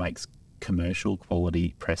know that makes commercial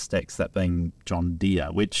quality pressed decks, that being John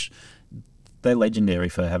Deere, which they're legendary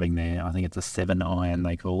for having their, I think it's a 7-iron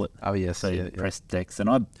they call it. Oh, yes. So pressed decks. And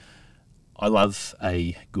I love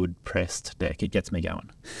a good pressed deck. It gets me going.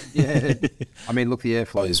 Yeah. I mean, look, the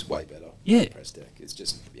airflow is way better. Yeah. Pressed deck. It's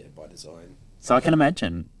just, by design. So I can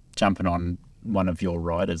imagine jumping on one of your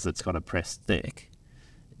Riders that's got a pressed deck.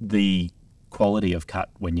 The quality of cut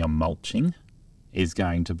when you're mulching is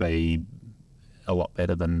going to be a lot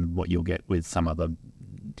better than what you'll get with some other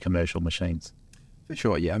commercial machines. For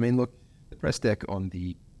sure, yeah. I mean, look, the press deck on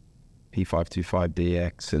the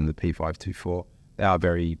P525DX and the P524, they are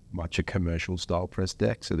very much a commercial style press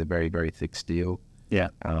deck, so they're very, very thick steel. Yeah.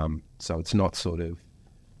 So it's not sort of,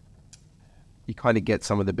 you kind of get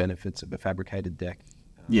some of the benefits of a fabricated deck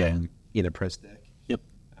in a press deck. Yep.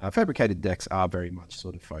 Fabricated decks are very much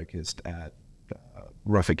sort of focused at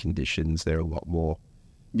rougher conditions. They're a lot more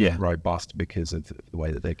robust because of the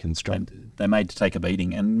way that they're constructed. They're made to take a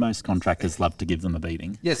beating, and most contractors love to give them a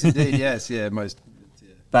beating. Yes, indeed. Yes, yeah, most.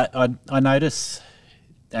 Yeah. But I notice,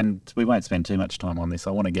 and we won't spend too much time on this,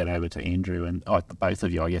 I want to get over to Andrew and both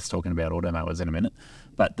of you, I guess, talking about automowers in a minute.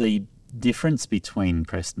 But the difference between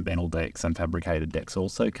pressed metal decks and fabricated decks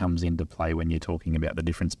also comes into play when you're talking about the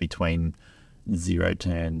difference between zero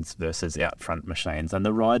turns versus out front machines, and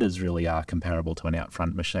the Riders really are comparable to an out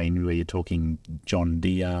front machine where you're talking John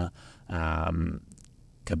Deere,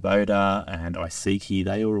 Kubota and Iseki.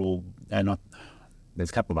 They are all, and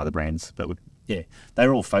there's a couple of other brands, but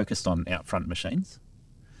they're all focused on out front machines.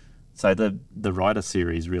 So the Rider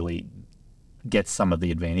series really gets some of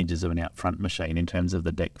the advantages of an out front machine in terms of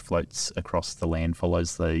the deck floats across the land,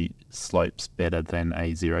 follows the slopes better than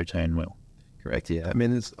a zero turn will. Correct, yeah. I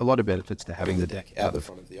mean, there's a lot of benefits to having the deck out the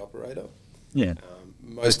front of the operator. Yeah.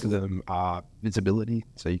 Most of them are visibility,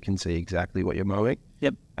 so you can see exactly what you're mowing.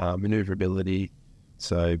 Yep. Maneuverability,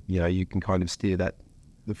 so, you can kind of steer the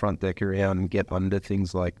front deck around and get under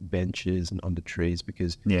things like benches and under trees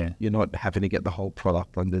because you're not having to get the whole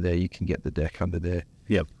product under there. You can get the deck under there.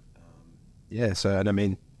 Yep. So, and I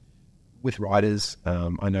mean, with riders,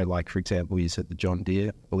 I know, like, for example, you said the John Deere,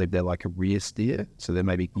 I believe they're like a rear steer, so they're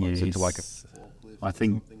maybe closer to like a forklift.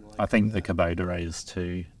 I think the Kubota is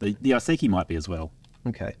too. The Iseki might be as well.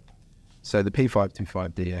 Okay. So the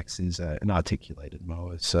P525DX is an articulated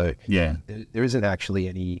mower, so Yeah. there isn't actually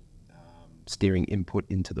any steering input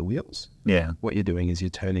into the wheels. Yeah. What you're doing is you're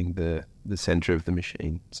turning the center of the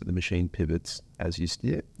machine, so the machine pivots as you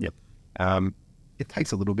steer. Yep. It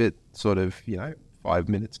takes a little bit, sort of, 5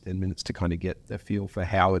 minutes, 10 minutes to kind of get a feel for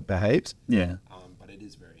how it behaves. Yeah. But it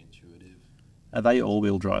is very intuitive. Are they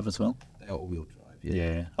all-wheel drive as well? They're all-wheel drive.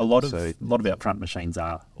 Yeah. A lot of our front machines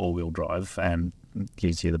are all-wheel drive, and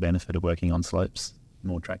gives you the benefit of working on slopes,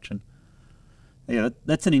 more traction. Yeah,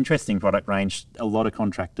 that's an interesting product range. A lot of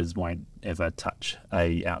contractors won't ever touch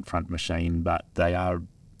a out front machine, but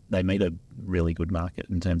they meet a really good market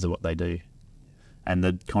in terms of what they do. And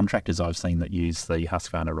the contractors I've seen that use the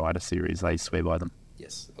Husqvarna Rider series, they swear by them.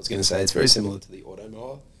 Yes, I was going to say it's very similar to the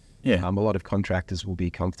automower. Yeah. A lot of contractors will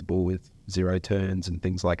be comfortable with zero turns and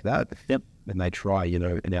things like that. Yep. And they try,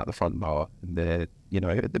 an out the front mower, and they're,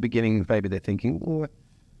 at the beginning maybe they're thinking,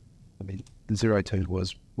 the zero turn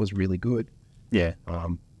was really good. Yeah.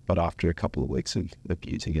 But after a couple of weeks of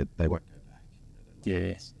using it, they won't go back.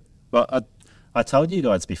 Yeah. Well, I told you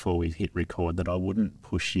guys before we hit record that I wouldn't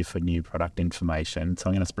push you for new product information, so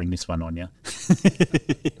I'm going to spring this one on you.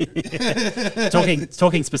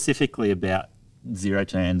 Talking specifically about zero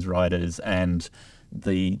turns, riders, and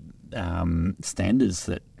the standards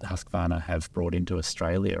that Husqvarna have brought into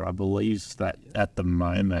Australia. I believe that at the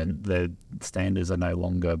moment the standards are no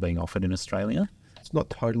longer being offered in Australia. It's not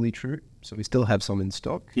totally true. So we still have some in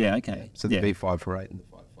stock. Yeah, okay. So the V548 and the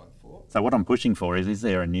 554. So what I'm pushing for is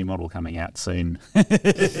there a new model coming out soon? That's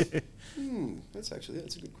a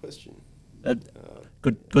good question.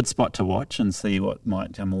 Good spot to watch and see what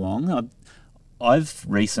might come along. I've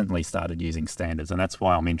recently started using standards, and that's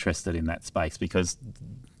why I'm interested in that space, because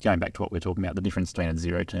going back to what we're talking about, the difference between a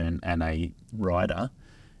zero turn and a rider,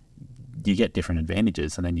 you get different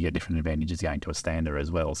advantages, and then you get different advantages going to a stander as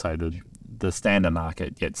well. So the stander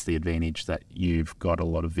market gets the advantage that you've got a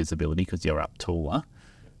lot of visibility because you're up taller,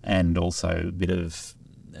 and also a bit of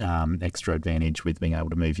extra advantage with being able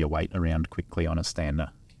to move your weight around quickly on a stander.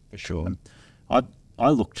 For sure. I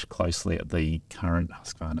looked closely at the current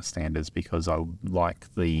Husqvarna standards because I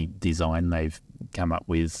like the design they've come up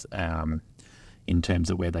with in terms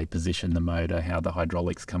of where they position the motor, how the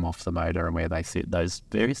hydraulics come off the motor, and where they sit. Those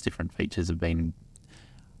various different features have been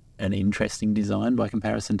an interesting design by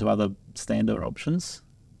comparison to other standard options.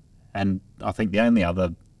 And I think the only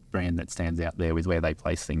other brand that stands out there with where they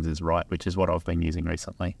place things is Right, which is what I've been using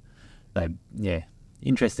recently.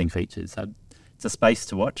 Interesting features. So it's a space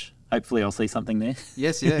to watch. Hopefully I'll see something there.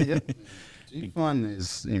 Yes, yeah. Do you find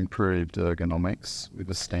there's improved ergonomics with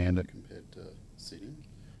a stander compared to sitting?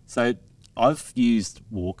 So I've used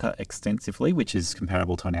Walker extensively, which is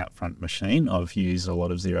comparable to an out-front machine. I've used a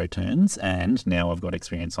lot of zero turns, and now I've got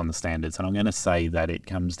experience on the standards. And I'm going to say that it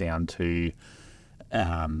comes down to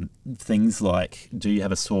things like, do you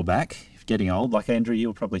have a sore back? Getting old, like Andrew,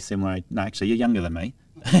 you're probably similar. No, actually, you're younger than me.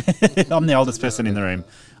 I'm the oldest person in the room.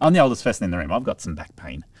 I've got some back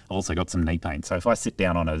pain. I've also got some knee pain. So if I sit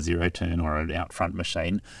down on a zero turn or an out front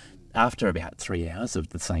machine, after about 3 hours of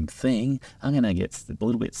the same thing, I'm going to get a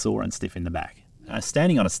little bit sore and stiff in the back.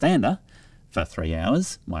 Standing on a stander for 3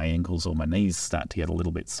 hours, my ankles or my knees start to get a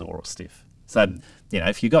little bit sore or stiff. So,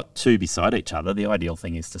 if you've got two beside each other, the ideal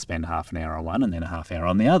thing is to spend half an hour on one and then a half hour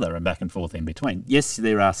on the other and back and forth in between. Yes,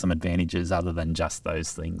 there are some advantages other than just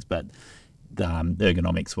those things, but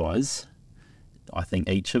ergonomics-wise, I think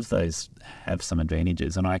each of those have some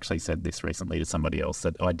advantages. And I actually said this recently to somebody else,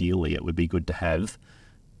 that ideally it would be good to have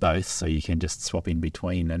both so you can just swap in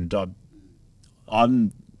between. And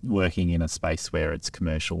I'm working in a space where it's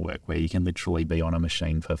commercial work, where you can literally be on a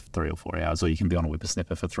machine for 3 or 4 hours, or you can be on a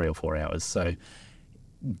whippersnapper for 3 or 4 hours. So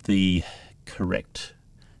the correct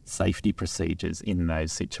safety procedures in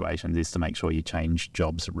those situations is to make sure you change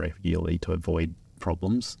jobs regularly to avoid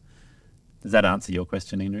problems. Does that answer your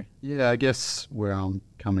question, Andrew? Yeah, I guess where I'm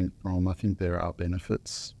coming from, I think there are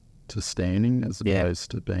benefits to standing as opposed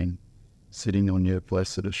to being sitting on your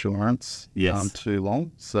blessed assurance too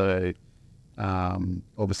long. So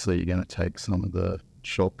obviously you're going to take some of the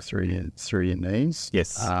shock through your knees.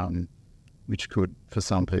 Yes. Which could, for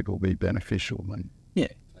some people, be beneficial when taking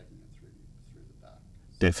it through the back.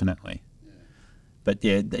 Definitely. Yeah. But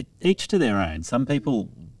each to their own. Some people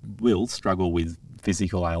will struggle with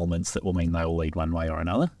physical ailments that will mean they will lead one way or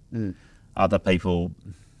another. Other people,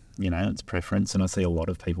 it's preference, and I see a lot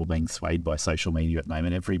of people being swayed by social media at the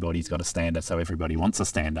moment. Everybody's got a stander, so everybody wants a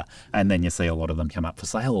stander, and then you see a lot of them come up for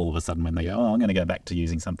sale all of a sudden when they go, I'm going to go back to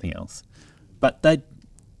using something else. But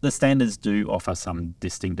the standards do offer some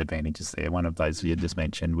distinct advantages there. One of those you just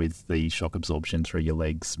mentioned with the shock absorption through your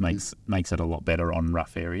legs makes it a lot better on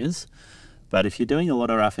rough areas. But if you're doing a lot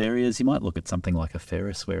of rough areas, you might look at something like a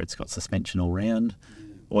Ferris where it's got suspension all round,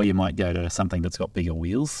 or you might go to something that's got bigger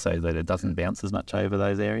wheels so that it doesn't bounce as much over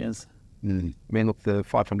those areas. I mean, look, the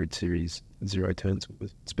 500 series zero turns we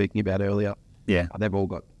were speaking about earlier, they've all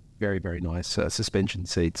got very, very nice suspension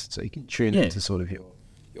seats, so you can tune it to sort of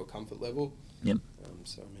your comfort level. Yep.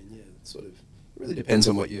 So I mean, it sort of really depends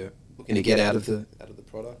on what you're looking to get out of the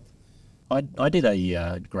product. I did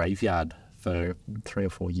a graveyard for 3 or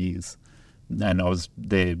 4 years, and I was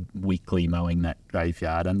there weekly mowing that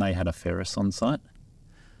graveyard, and they had a Ferris on site,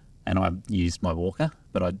 and I used my walker,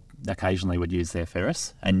 but I occasionally would use their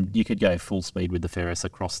Ferris, and you could go full speed with the Ferris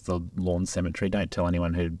across the lawn cemetery. Don't tell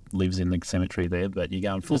anyone who lives in the cemetery there, but you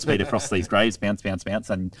go in full speed across these graves, bounce, bounce, bounce,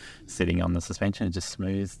 and sitting on the suspension is just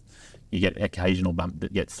smooth. You get occasional bump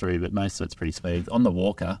that gets through, but most of it's pretty smooth. On the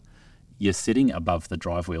walker, you're sitting above the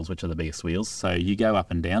drive wheels, which are the biggest wheels, so you go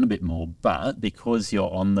up and down a bit more, but because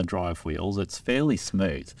you're on the drive wheels, it's fairly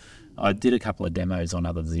smooth. I did a couple of demos on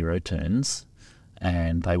other zero turns,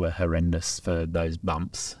 and they were horrendous for those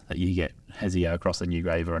bumps that you get as you go across a new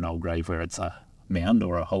grave or an old grave where it's a mound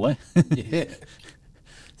or a hollow.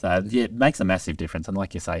 So, it makes a massive difference, and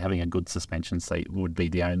like you say, having a good suspension seat would be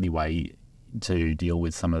the only way to deal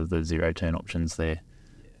with some of the zero turn options there.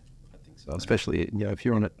 I think so, especially if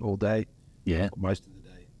you're on it all day, or most of the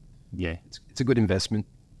day. It's a good investment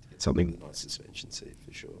to get something with a nice suspension seat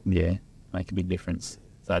for sure. Make a big difference.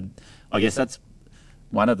 So I guess that's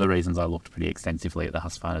one of the reasons I looked pretty extensively at the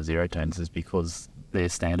Husqvarna zero turns, is because their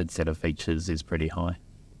standard set of features is pretty high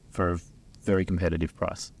for a very competitive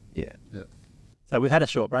price. So we've had a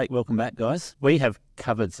short break. Welcome back, guys. We have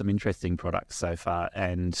covered some interesting products so far,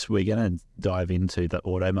 and we're going to dive into the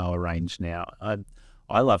automower range now.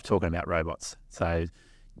 I love talking about robots, so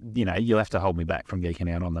you'll have to hold me back from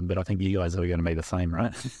geeking out on them, but I think you guys are going to be the same,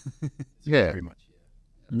 right? Very much.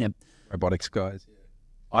 Yep. Robotics guys.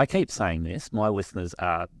 I keep saying this. My listeners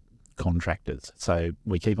are contractors, so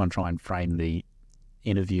we keep on trying to frame the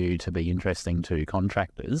interview to be interesting to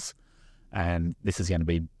contractors. And this is going to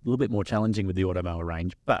be a little bit more challenging with the automower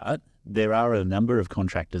range, but there are a number of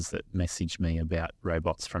contractors that message me about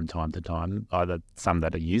robots from time to time, either some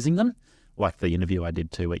that are using them, like the interview I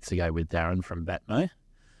did 2 weeks ago with Darren from Batmo,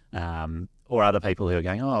 or other people who are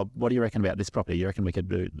going, what do you reckon about this property? You reckon we could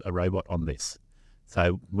do a robot on this?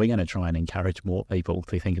 So we're going to try and encourage more people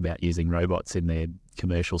to think about using robots in their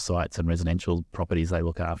commercial sites and residential properties they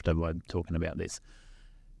look after by talking about this.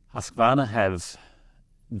 Husqvarna have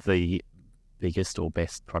the biggest or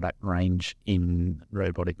best product range in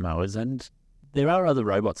robotic mowers, and there are other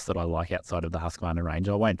robots that I like outside of the Husqvarna range.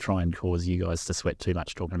 I won't try and cause you guys to sweat too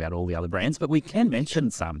much talking about all the other brands, but we can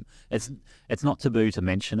mention some. It's not taboo to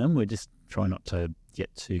mention them. We just try not to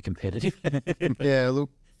get too competitive.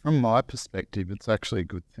 Look, from my perspective, it's actually a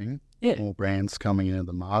good thing. More brands coming into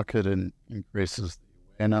the market and increases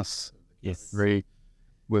the awareness. Yes.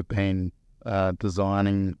 We've been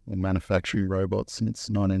designing or manufacturing robots since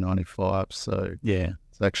 1995, so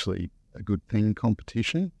it's actually a good thing,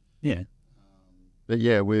 competition. But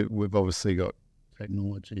we've obviously got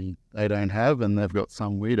technology they don't have, and they've got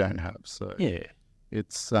some we don't have, so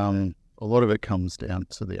it's a lot of it comes down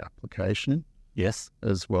to the application,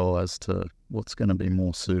 as well as to what's going to be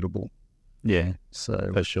more suitable. So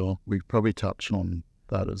for sure, we probably touch on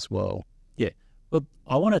that as well. Well,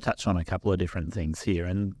 I want to touch on a couple of different things here,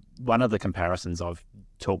 and one of the comparisons I've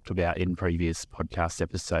talked about in previous podcast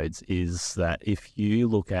episodes is that if you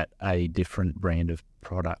look at a different brand of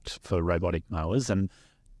product for robotic mowers, and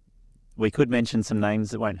we could mention some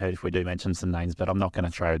names, it won't hurt if we do mention some names, but I'm not going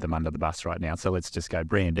to throw them under the bus right now, so let's just go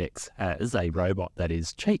brand X as a robot that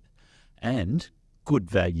is cheap and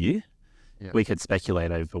good value. We could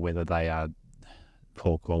speculate over whether they are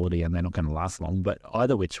poor quality and they're not going to last long, but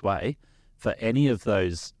either which way, for any of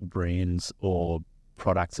those brands or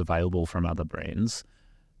products available from other brands,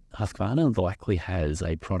 Husqvarna likely has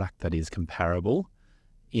a product that is comparable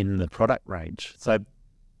in the product range. So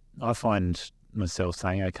I find myself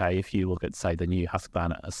saying, okay, if you look at, say, the new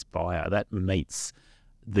Husqvarna Aspire, that meets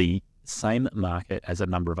the same market as a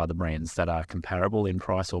number of other brands that are comparable in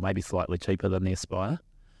price or maybe slightly cheaper than the Aspire.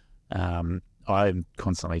 I'm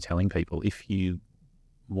constantly telling people, if you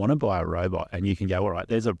want to buy a robot and you can go, all right,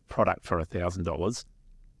 there's a product for $1,000,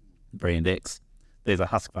 brand X. There's a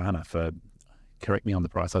Husqvarna for, correct me on the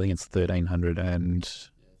price, I think it's 1,300 and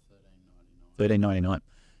 $13.99.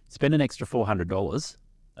 Spend an extra $400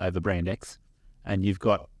 over brand X, and you've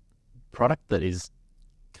got product that is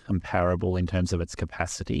comparable in terms of its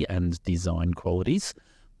capacity and design qualities,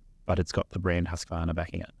 but it's got the brand Husqvarna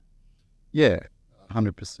backing it. Yeah,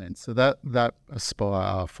 100%. So that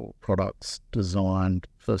aspire for products designed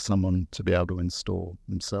for someone to be able to install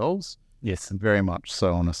themselves. Yes. And very much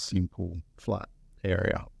so on a simple, flat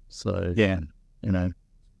area. So, Yeah.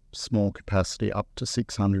 Small capacity up to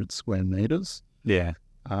 600 square meters. Yeah.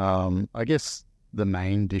 I guess the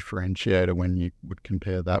main differentiator when you would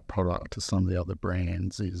compare that product to some of the other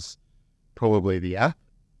brands is probably the app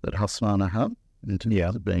that Husqvarna have in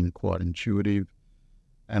terms of being quite intuitive,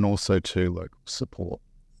 and also to local support,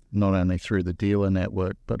 not only through the dealer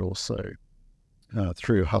network but also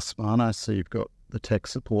through Husqvarna. So you've got the tech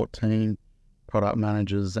support team, product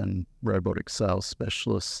managers and robotic sales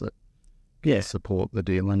specialists that support the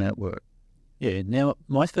dealer network. Yeah. Now,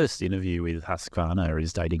 my first interview with Husqvarna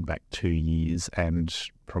is dating back 2 years and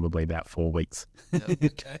probably about 4 weeks.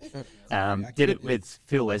 Okay. Did it with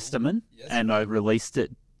Phil Esterman, and I released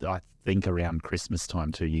it, I think, around Christmas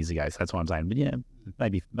time 2 years ago. So that's why I'm saying, but yeah,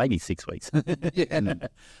 maybe 6 weeks.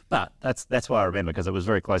 But that's why I remember, because it was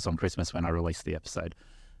very close on Christmas when I released the episode.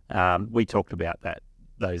 We talked about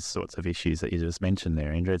those sorts of issues that you just mentioned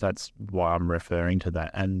there, Andrew. That's why I'm referring to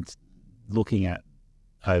that. And looking at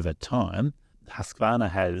over time, Husqvarna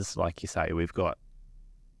has, like you say, we've got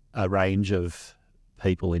a range of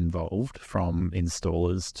people involved, from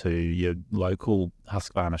installers to your local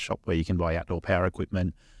Husqvarna shop where you can buy outdoor power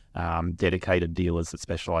equipment, dedicated dealers that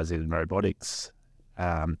specialise in robotics,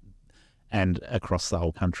 and across the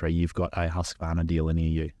whole country, you've got a Husqvarna dealer near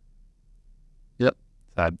you. Yep.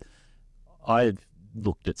 So I've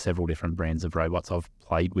looked at several different brands of robots. I've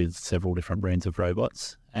played with several different brands of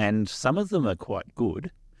robots, and some of them are quite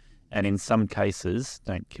good. And in some cases,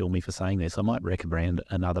 don't kill me for saying this, I might recommend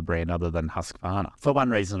another brand other than Husqvarna for one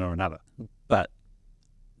reason or another. But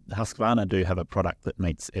Husqvarna do have a product that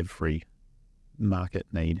meets every market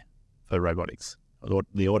need for robotics.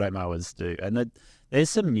 The automowers do. And there's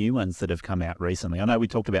some new ones that have come out recently. I know we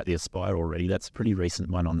talked about the Aspire already. That's a pretty recent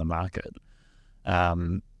one on the market.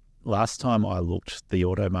 Last time I looked, the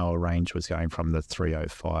automower range was going from the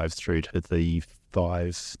 305s through to the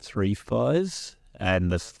 535s.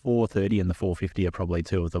 And the 430 and the 450 are probably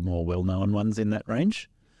two of the more well-known ones in that range.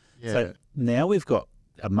 Yeah. So now we've got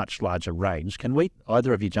a much larger range. Can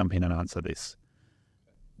either of you jump in and answer this?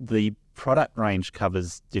 The product range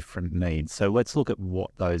covers different needs. So let's look at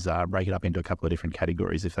what those are, break it up into a couple of different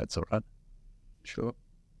categories, if that's all right. Sure.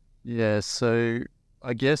 Yeah, so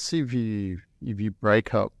I guess if you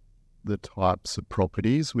break up the types of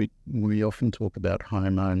properties, we often talk about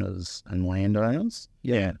homeowners and landowners.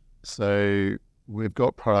 Yeah. So we've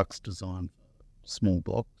got products designed for small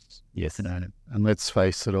blocks. Yes. And let's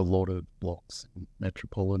face it, a lot of blocks in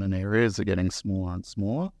metropolitan areas are getting smaller and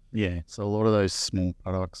smaller. Yeah. So a lot of those small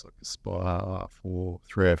products like Aspire,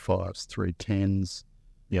 305s, 310s,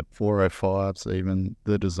 405s even,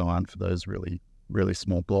 they're designed for those really, really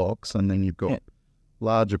small blocks. And then you've got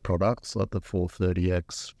larger products like the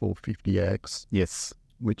 430X, 450X. Yes.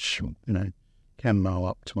 Which, can mow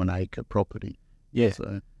up to an acre property. Yeah.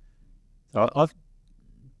 So I've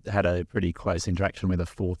had a pretty close interaction with a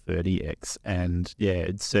 430X, and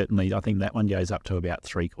it's certainly, I think that one goes up to about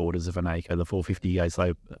 3/4 of an acre. The 450 goes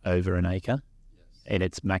over an acre at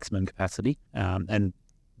its maximum capacity. And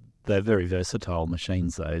they're very versatile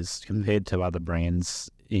machines, those, compared to other brands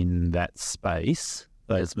in that space.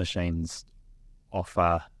 Those machines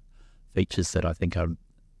offer features that I think are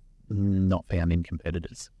not found in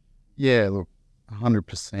competitors. Yeah, look,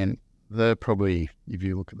 100%. They're probably, if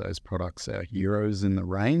you look at those products, our heroes in the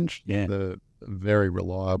range. Yeah. They're very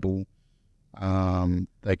reliable.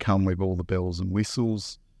 They come with all the bells and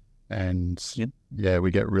whistles, and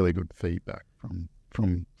we get really good feedback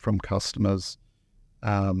from customers.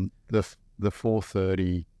 The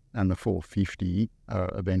 430 and the 450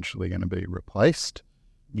 are eventually going to be replaced.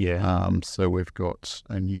 Yeah. So we've got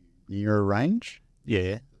a new nearer range.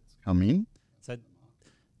 Yeah. That's come in. So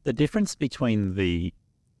the difference between the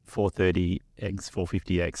 430X,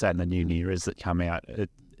 450X and the new Neras that come out,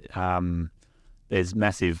 there's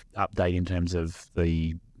massive update in terms of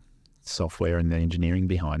the software and the engineering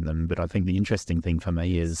behind them. But I think the interesting thing for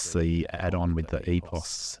me is the add-on with the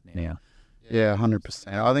EPOS now. Yeah, 100%.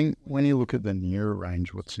 I think when you look at the newer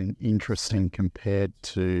range, what's interesting compared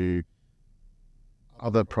to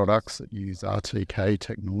other products that use RTK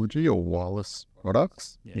technology or wireless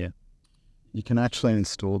products, you can actually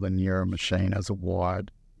install the Nero machine as a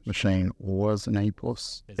wired machine or as an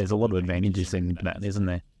EPOS. There's a lot of advantages in that, isn't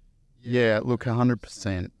there? Yeah, look,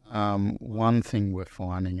 100%. One thing we're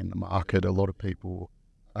finding in the market, a lot of people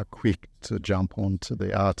are quick to jump onto the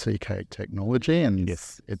RTK technology, and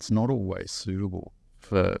it's not always suitable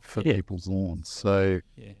for people's lawns. So,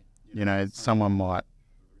 someone might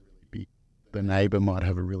be, the neighbour might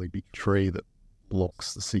have a really big tree that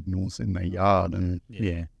blocks the signals in their yard, and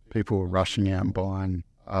people are rushing out and buying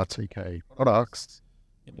RTK products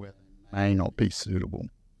where they may not be suitable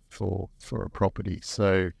for a property.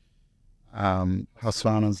 So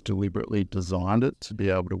Husqvarna's deliberately designed it to be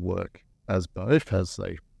able to work as both, as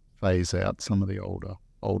they phase out some of the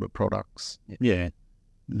older products. Yeah.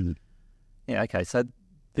 Okay. So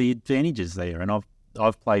the advantages there, and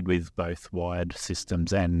I've played with both wired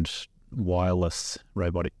systems and wireless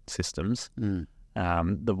robotic systems.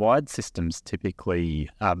 The wired systems typically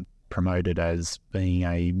are promoted as being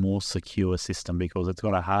a more secure system because it's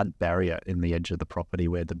got a hard barrier in the edge of the property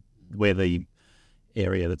where the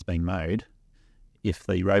area that's being mowed, if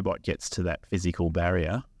the robot gets to that physical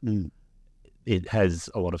barrier, it has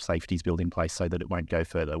a lot of safeties built in place so that it won't go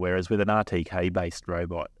further. Whereas with an RTK-based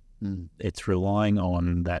robot, it's relying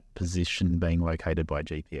on that position being located by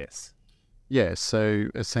GPS. Yeah, so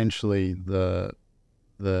essentially the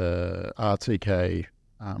RTK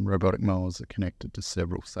robotic mowers are connected to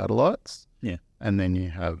several satellites. Yeah. And then you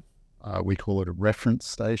have, we call it a reference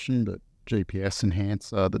station, but GPS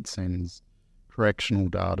enhancer that sends correctional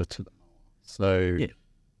data to the mower. So,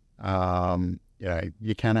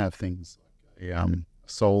 you can have things like a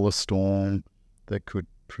solar storm that could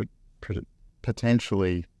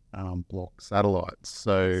potentially block satellites.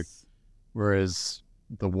 So, whereas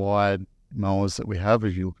the wired mowers that we have,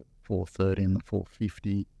 if you look at the 430 and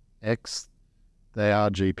the 450X, they are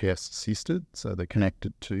GPS assisted, so they're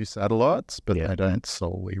connected to satellites, but they don't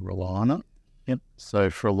solely rely on it. Yep. So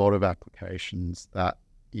for a lot of applications, that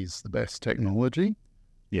is the best technology.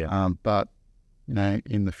 Yeah. But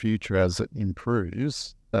in the future, as it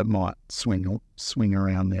improves, that might swing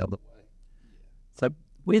around the other way. So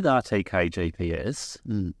with RTK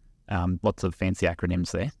GPS, lots of fancy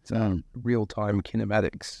acronyms there. Real-time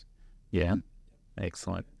kinematics. Yeah,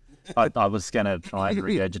 excellent. I was going to try and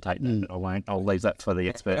regurgitate that, but I won't. I'll leave that for the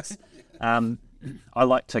experts. I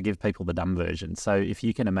like to give people the dumb version. So if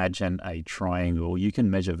you can imagine a triangle, you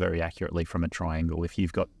can measure very accurately from a triangle. If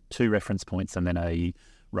you've got 2 reference points and then a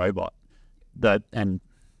robot, and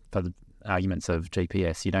for the arguments of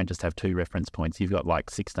GPS, you don't just have 2 reference points. You've got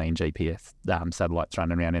like 16 GPS satellites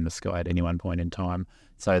running around in the sky at any one point in time.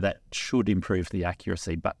 So that should improve the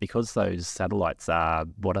accuracy. But because those satellites are,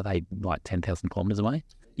 what are they, like 10,000 kilometres away?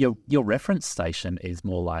 Your reference station is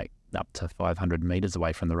more like up to 500 metres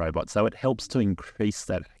away from the robot. So it helps to increase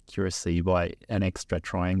that accuracy by an extra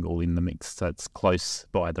triangle in the mix, so it's close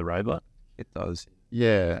by the robot. It does.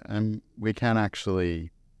 Yeah, and we can actually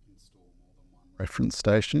install more than one reference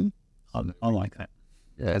station. I like that.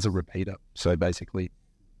 Yeah, as a repeater. So basically,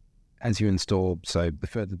 as you install, so the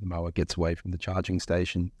further the mower gets away from the charging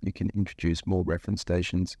station, you can introduce more reference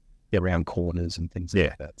stations around corners and things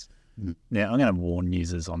like that. Now, I'm going to warn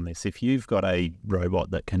users on this. If you've got a robot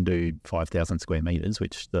that can do 5,000 square metres,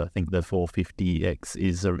 which I think the 450X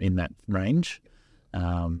is in that range,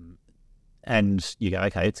 and you go,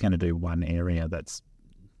 okay, it's going to do one area that's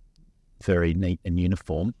very neat and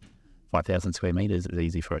uniform, 5,000 square metres is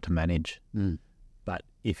easy for it to manage. But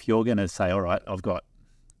if you're going to say, all right, I've got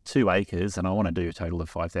 2 acres and I want to do a total of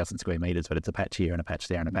 5,000 square metres, but it's a patch here and a patch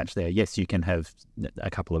there and a patch there. Yes, you can have a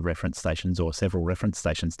couple of reference stations or several reference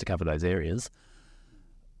stations to cover those areas.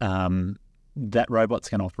 That robot's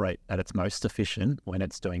going to operate at its most efficient when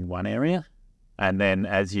it's doing one area. And then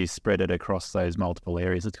as you spread it across those multiple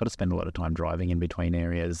areas, it's got to spend a lot of time driving in between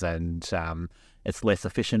areas, and it's less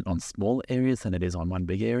efficient on small areas than it is on one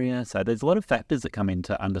big area. So there's a lot of factors that come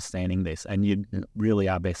into understanding this, and you really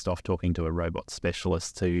are best off talking to a robot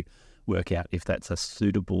specialist to work out if that's a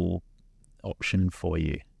suitable option for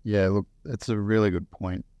you. Yeah, look, that's a really good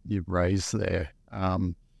point you've raised there.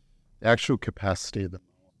 The actual capacity of the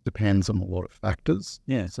mower depends on a lot of factors.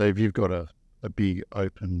 Yeah. So if you've got a big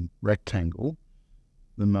open rectangle,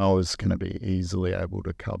 the mower's going to be easily able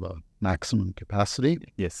to cover maximum capacity.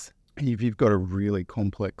 Yes. If you've got a really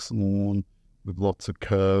complex lawn with lots of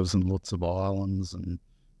curves and lots of islands and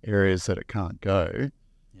areas that it can't go,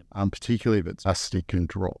 particularly if its capacity can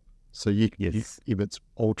drop. So if it's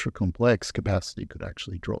ultra complex, capacity could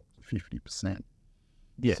actually drop to 50%.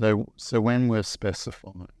 Yeah. So when we're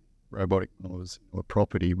specifying robotic mowers in a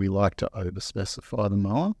property, we like to over-specify the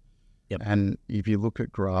mower. Yep. And if you look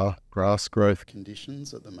at grass growth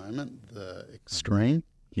conditions at the moment, they're extreme.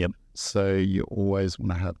 Yep. So you always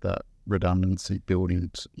want to have that redundancy built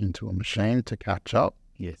into a machine to catch up.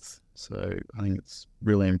 Yes. So I think it's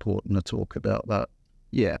really important to talk about that.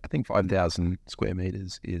 Yeah, I think 5,000 square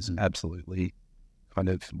meters is absolutely kind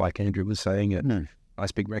of like Andrew was saying, a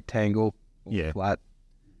nice big rectangle, or flat.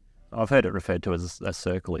 I've heard it referred to as a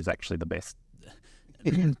circle is actually the best,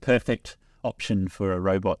 perfect option for a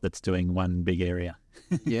robot that's doing one big area.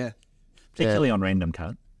 Yeah. Particularly on random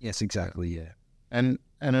cut. Yes, exactly, yeah. And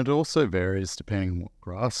it also varies depending on what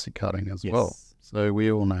grass you're cutting as well. So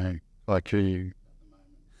we all know IQ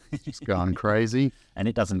is just going crazy. And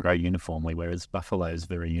it doesn't grow uniformly, whereas buffalo is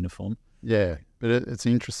very uniform. Yeah, but it's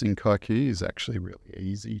interesting. Kaiku is actually really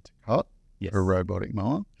easy to cut for a robotic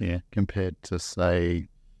mower compared to, say,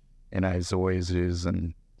 Zoysius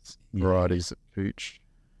and varieties of Pooch.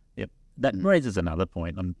 Yep. That raises another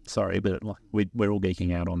point. I'm sorry, but we're all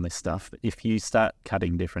geeking out on this stuff. But if you start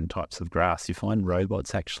cutting different types of grass, you find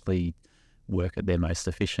robots actually work at their most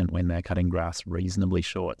efficient when they're cutting grass reasonably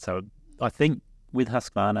short. So I think with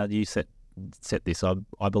Husqvarna, you set this,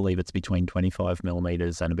 I believe it's between 25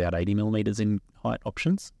 millimeters and about 80 millimeters in height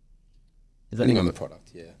options. Is that depending on the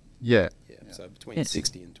product, Yeah. So between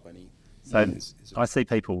 60 and 20. So I see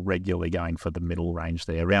people regularly going for the middle range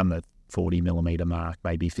there, around the 40 millimeter mark,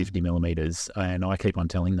 maybe 50 millimeters, and I keep on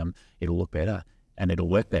telling them it'll look better and it'll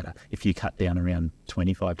work better if you cut down around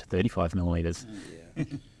 25 to 35 millimeters.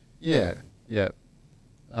 Yeah.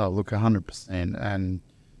 Oh, look, 100%. And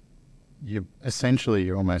you're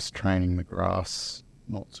almost training the grass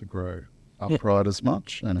not to grow upright as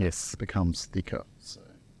much, and it becomes thicker. So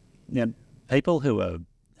now, people who are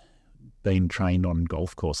been trained on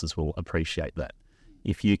golf courses will appreciate that.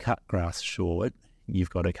 If you cut grass short,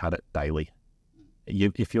 you've got to cut it daily.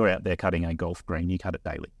 If you're out there cutting a golf green, you cut it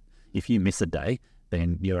daily. If you miss a day,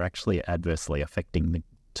 then you're actually adversely affecting the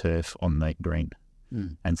turf on the green.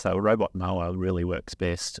 And so a robot mower really works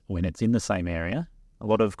best when it's in the same area. A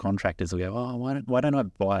lot of contractors will go, oh, why don't I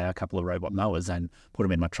buy a couple of robot mowers and put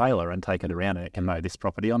them in my trailer and take it around, and it can mow this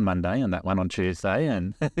property on Monday and that one on Tuesday.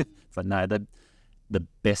 And it's like, no, the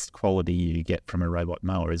best quality you get from a robot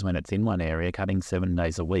mower is when it's in one area cutting 7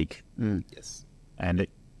 days a week. Yes. And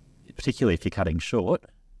particularly if you're cutting short,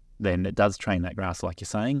 then it does train that grass, like you're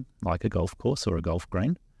saying, like a golf course or a golf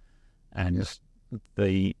green. And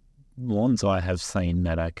the lawns I have seen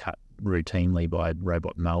that are cut routinely by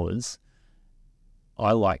robot mowers,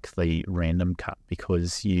 I like the random cut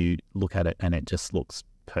because you look at it and it just looks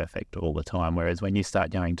perfect all the time. Whereas when you start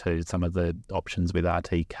going to some of the options with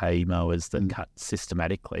RTK mowers that cut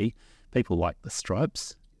systematically, people like the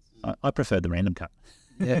stripes. I prefer the random cut.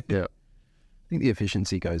 Yeah. I think the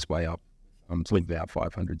efficiency goes way up with our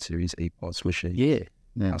 500 series EPOS machine.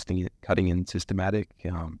 Cutting in systematic.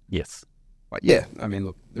 Yes. But I mean,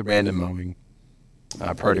 look, the random mowing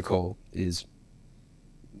protocol is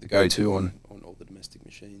the go-to on all the domestic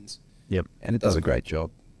machines. Yep. And it does a great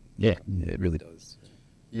job. Yeah. It really does.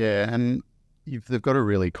 Yeah, and if they've got a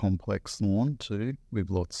really complex lawn too, with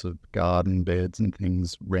lots of garden beds and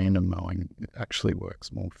things, random mowing actually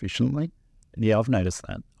works more efficiently. Yeah, I've noticed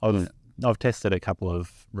that. I've tested a couple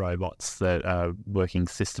of robots that are working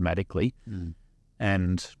systematically,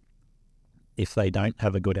 and if they don't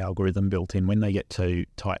have a good algorithm built in, when they get to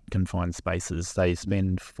tight confined spaces, they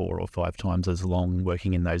spend 4 or 5 times as long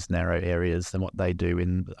working in those narrow areas than what they do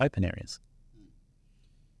in the open areas.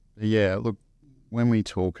 Yeah, look, when we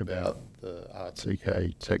talk about the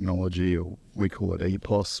RTK technology, or we call it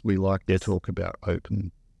EPOS, we like to talk about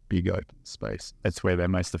big open space. That's where they're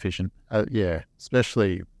most efficient.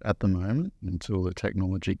 Especially at the moment until the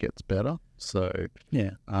technology gets better. So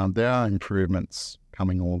there are improvements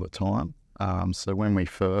coming all the time. So when we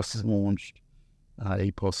first launched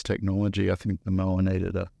EPOS technology, I think the mower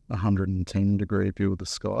needed a 110-degree view of the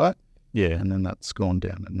sky. Yeah. And then that's gone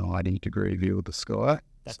down to 90-degree view of the sky.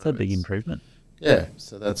 That's a big improvement. Yeah.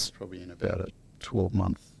 So that's probably in about a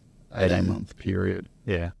 12-month, 18-month period.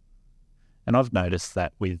 Yeah. And I've noticed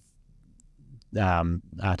that with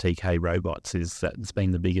RTK robots is that it's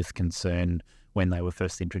been the biggest concern when they were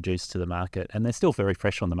first introduced to the market. And they're still very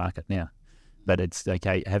fresh on the market now. But it's,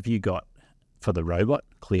 okay, have you got, for the robot,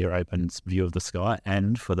 clear open view of the sky,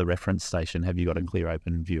 and for the reference station, have you got a clear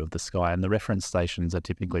open view of the sky? And the reference stations are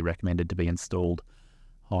typically recommended to be installed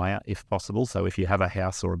higher if possible. So if you have a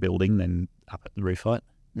house or a building, then up at the roof height.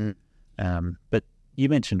 But you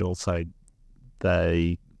mentioned also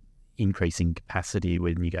the increasing capacity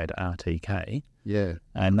when you go to RTK. Yeah.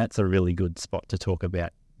 And that's a really good spot to talk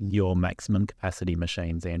about your maximum capacity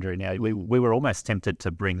machines, Andrew. Now, we were almost tempted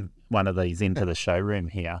to bring one of these into the showroom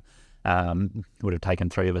here. Would have taken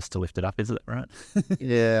 3 of us to lift it up, is that right?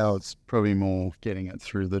 Yeah, it's probably more getting it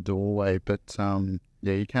through the doorway, but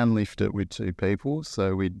you can lift it with 2 people.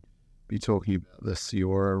 So we'd be talking about the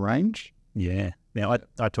Ciora range. Yeah. Now,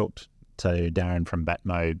 I talked to Darren from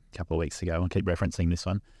Batmo a couple of weeks ago. I keep referencing this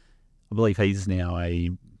one. I believe he's now a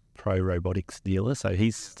pro robotics dealer, so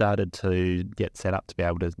he's started to get set up to be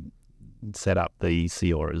able to set up the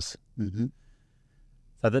Cioras. Mm-hmm.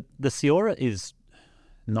 So the Ciora is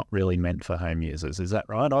not really meant for home users, is that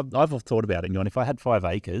right? I've thought about it and gone, if I had 5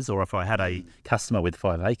 acres or if I had a customer with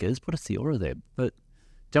 5 acres, put a Ciora there. But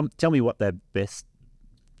tell me what their best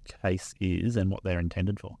case is and what they're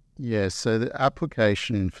intended for. Yeah, so the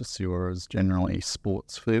application for Ciora is generally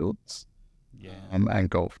sports fields and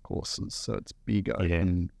golf courses. So it's big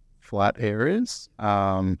open flat areas.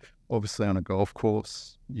 Obviously on a golf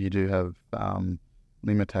course, you do have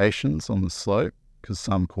limitations on the slope because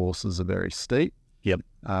some courses are very steep. Yep.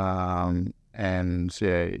 And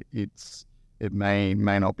yeah, it may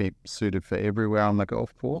not be suited for everywhere on the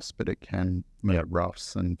golf course, but it can meet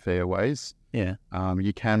roughs and fairways. Yeah.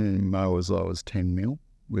 You can mow as low as 10 mil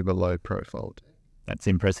with a low profile deck. That's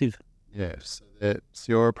impressive. Yeah, so the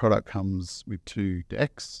Ciora product comes with 2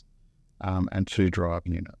 decks and 2 drive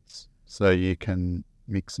units. So you can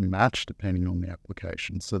mix and match depending on the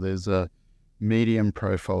application. So there's a medium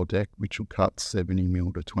profile deck which will cut 70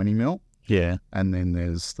 mil to 20 mil. Yeah. And then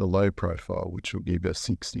there's the low profile which will give a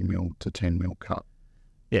 60 mil to 10 mil cut.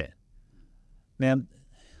 Yeah. Now,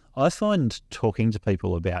 I find talking to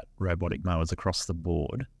people about robotic mowers across the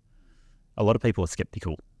board, a lot of people are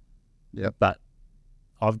skeptical. Yep. But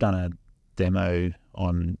I've done a demo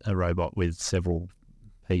on a robot with several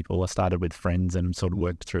people. I started with friends and sort of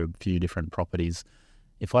worked through a few different properties.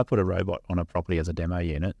 If I put a robot on a property as a demo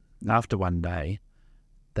unit, after one day,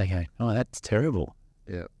 they go, oh, that's terrible.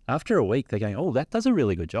 Yeah. After a week, they're going, oh, that does a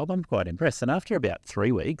really good job. I'm quite impressed. And after about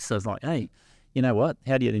 3 weeks, I was like, hey, you know what?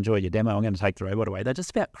 How do you enjoy your demo? I'm going to take the robot away. They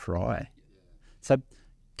just about cry. So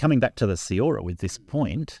coming back to the Ciora with this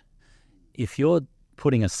point, if you're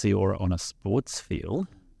putting a Ciora on a sports field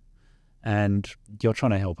and you're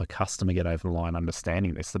trying to help a customer get over the line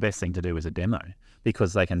understanding this, the best thing to do is a demo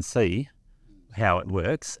because they can see how it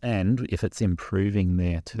works and if it's improving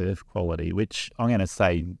their turf quality, which I'm going to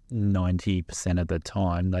say 90% of the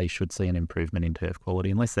time they should see an improvement in turf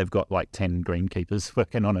quality unless they've got like 10 greenkeepers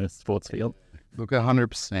working on a sports field. Look,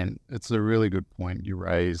 100%. It's a really good point you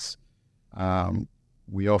raise.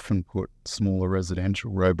 We often put smaller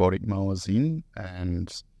residential robotic mowers in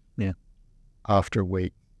and after a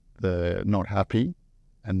week they're not happy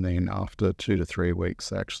and then after 2 to 3 weeks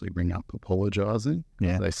they actually ring up apologising.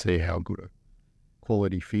 Yeah. They see how good a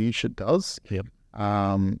quality finish it does. Yep.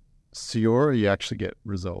 Ciora, you actually get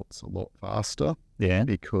results a lot faster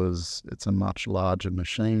because it's a much larger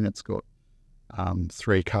machine. It's got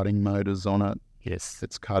 3 cutting motors on it. Yes.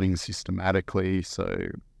 It's cutting systematically, so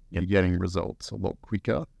you're getting results a lot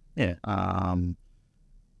quicker. Yeah.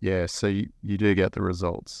 So you do get the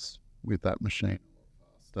results with that machine a lot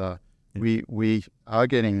faster. Yeah. We are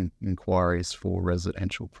getting inquiries for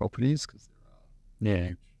residential properties because there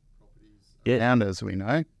are properties around, as we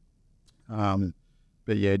know.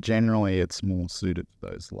 But yeah, generally it's more suited for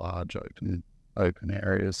those large open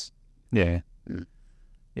areas. Yeah.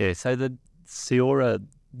 Yeah, so the Ciora,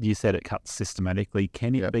 you said it cuts systematically.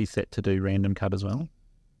 Can it be set to do random cut as well?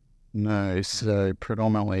 No, so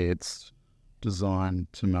predominantly it's designed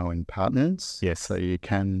to mow in patterns. Yes. So you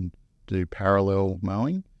can do parallel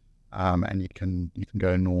mowing, and you can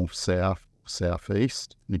go north, south,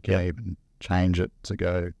 southeast. You can even change it to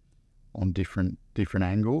go on different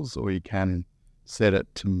angles, or you can set it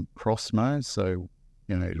to cross mow, so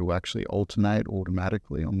it'll actually alternate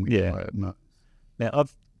automatically on which way it mows. Now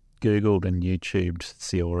I've Googled and YouTubed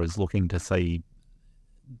Cioras looking to see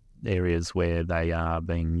areas where they are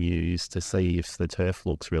being used to see if the turf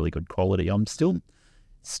looks really good quality. I'm still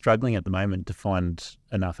struggling at the moment to find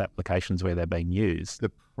enough applications where they're being used.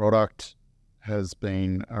 The product has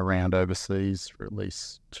been around overseas for at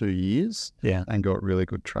least 2 years and got really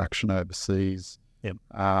good traction overseas. Yep.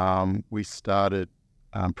 We started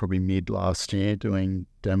probably mid last year doing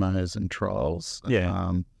demos and trials.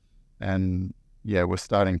 And we're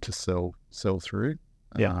starting to sell through.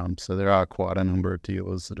 So there are quite a number of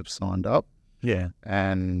dealers that have signed up. Yeah.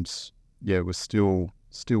 And we're still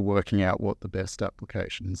working out what the best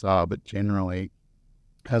applications are. But generally,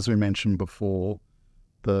 as we mentioned before,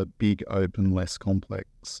 the big open, less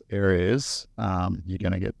complex areas, you're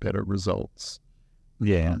going to get better results.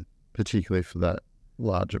 Yeah. Particularly for that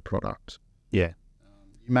larger product. Yeah.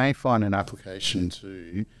 You may find an application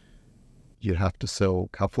too, you'd have to sell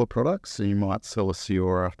a couple of products. So you might sell a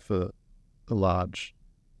Ciora for the large,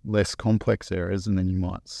 less complex areas, and then you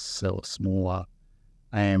might sell a smaller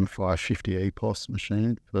AM550 EPOS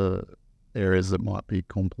machine for areas that might be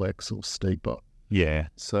complex or steeper. Yeah.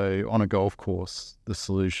 So on a golf course, the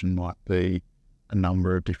solution might be a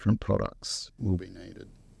number of different products will be needed.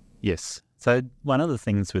 Yes. So one of the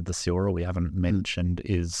things with the Sura we haven't mentioned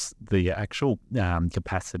is the actual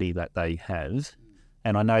capacity that they have.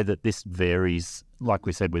 And I know that this varies, like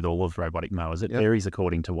we said, with all of robotic mowers, it varies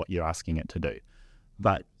according to what you're asking it to do.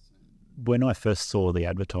 But when I first saw the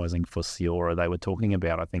advertising for Sura, they were talking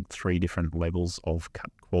about, I think, 3 different levels of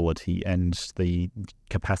cut quality, and the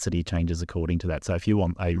capacity changes according to that. So if you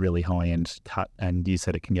want a really high-end cut, and you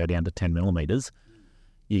said it can go down to 10 millimetres,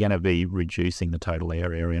 you're going to be reducing the total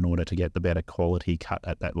area in order to get the better quality cut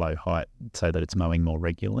at that low height so that it's mowing more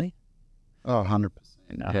regularly. Oh, 100%.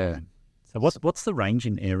 Yeah. So what's the range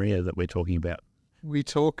in area that we're talking about? We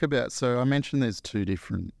talk about, so I mentioned there's 2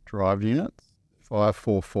 different drive units,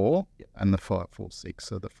 544 and the 546.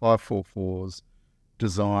 So the 544's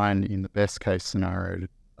designed in the best case scenario to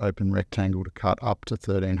open rectangle to cut up to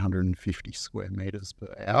 1,350 square metres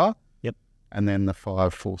per hour. Yep. And then the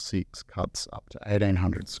 546 cuts up to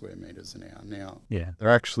 1,800 square metres an hour. Now, Yeah. they're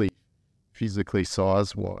actually physically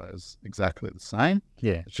size-wise exactly the same.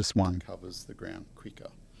 Yeah. It's just one covers the ground quicker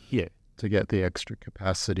Yeah. to get the extra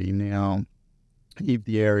capacity. Now, if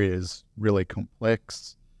the area is really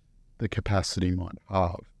complex, the capacity might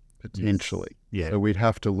halve potentially. Yeah. So we'd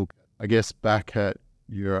have to look, I guess, back at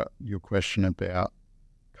your question about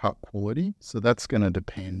cut quality. So that's going to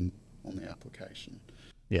depend on the application.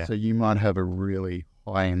 Yeah. So you might have a really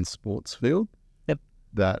high-end sports field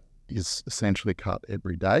that is essentially cut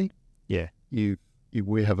every day. Yeah. If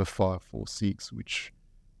we have a 546, which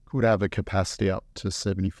could have a capacity up to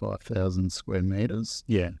 75,000 square metres,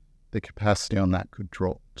 Yeah. the capacity on that could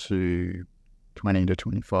drop to 20 to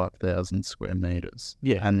 25,000 square metres.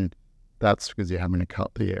 Yeah. And that's because you're having to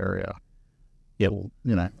cut the area, Yep.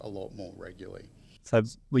 a lot more regularly. So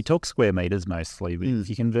we talk square metres mostly, but if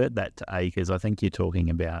you convert that to acres, I think you're talking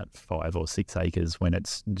about 5 or 6 acres when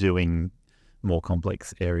it's doing more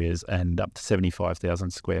complex areas, and up to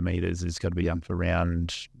 75,000 square metres is going to be up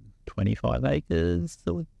around 25 acres.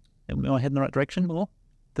 So am I heading in the right direction? More?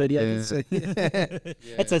 30 acres?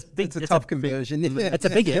 It's a big, It's a tough conversion. it's a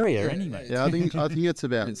big area anyway. Yeah, I think it's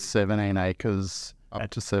about 17 acres,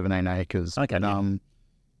 up to 17 acres. Okay. But,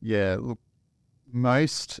 yeah, look,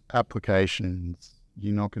 most applications,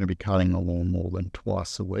 you're not going to be cutting the lawn more than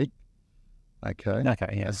twice a week. Okay.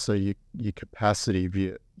 Okay, yeah. So your capacity, if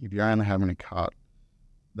you're only having to cut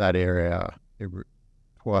that area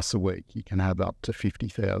twice a week, you can have up to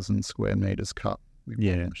 50,000 square metres cut with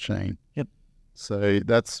one machine. Yep. So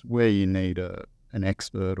that's where you need an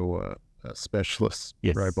expert or a specialist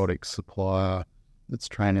robotics supplier that's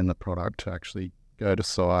training the product to actually go to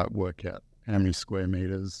site, work out how many square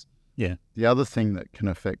metres. Yeah. The other thing that can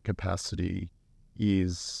affect capacity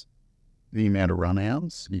is the amount of run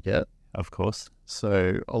hours you get. Of course.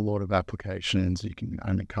 So a lot of applications you can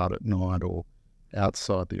only cut at night or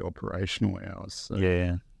outside the operational hours. So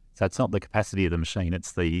Yeah. So it's not the capacity of the machine,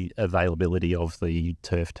 it's the availability of the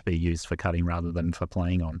turf to be used for cutting rather than for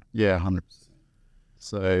playing on. Yeah, 100%.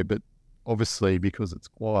 So, but obviously because it's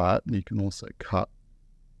quiet, you can also cut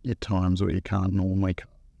at times where you can't normally cut.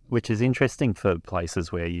 Which is interesting for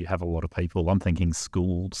places where you have a lot of people. I'm thinking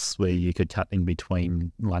schools where you could cut in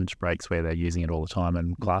between lunch breaks where they're using it all the time,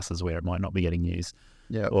 and classes where it might not be getting used.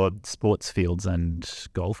 Yeah. Or sports fields and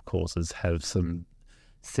golf courses have some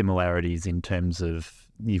similarities in terms of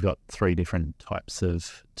you've got 3 different types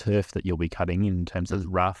of turf that you'll be cutting in terms of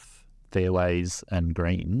rough, fairways and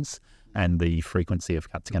greens, and the frequency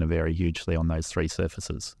of cut's going to vary hugely on those 3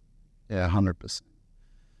 surfaces. Yeah, 100%.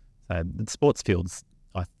 So the sports fields,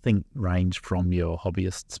 I think, range from your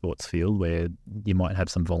hobbyist sports field where you might have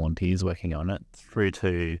some volunteers working on it through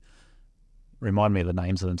to, remind me of the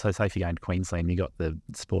names of them. So say if you're going to Queensland, you got the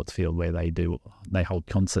sports field where they hold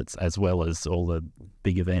concerts as well as all the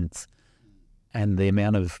big events. And the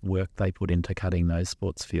amount of work they put into cutting those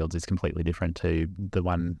sports fields is completely different to the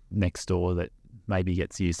one next door that maybe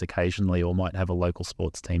gets used occasionally or might have a local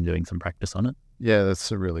sports team doing some practice on it. Yeah,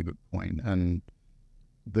 that's a really good point. And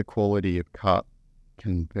the quality of cut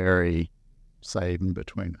can vary, say, even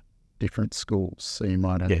between different schools. So you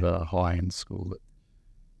might have a high-end school that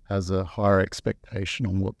has a higher expectation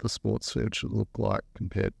on what the sports field should look like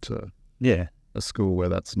compared to a school where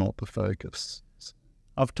that's not the focus.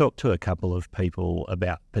 I've talked to a couple of people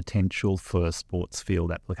about potential for sports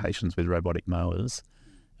field applications with robotic mowers,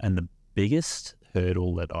 and the biggest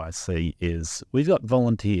hurdle that I see is we've got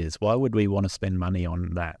volunteers. Why would we want to spend money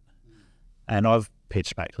on that? And I've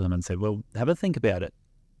pitched back to them and said, well, have a think about it.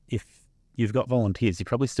 If you've got volunteers, you've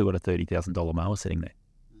probably still got a $30,000 mower sitting there.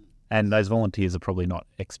 And those volunteers are probably not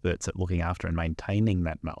experts at looking after and maintaining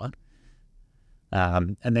that mower.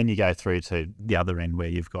 And then you go through to the other end where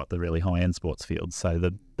you've got the really high-end sports fields. So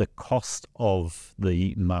the cost of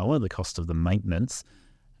the mower, the cost of the maintenance,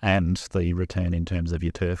 and the return in terms of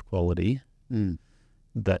your turf quality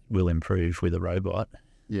that will improve with a robot.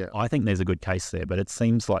 Yeah. I think there's a good case there, but it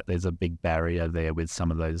seems like there's a big barrier there with some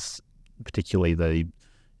of those, particularly the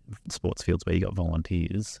sports fields where you got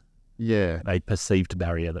volunteers. Yeah. A perceived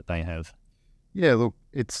barrier that they have. Yeah, look,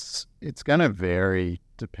 it's going to vary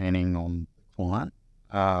depending on the client.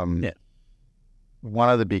 One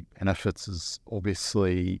of the big benefits is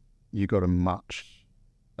obviously you got a much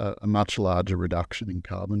larger reduction in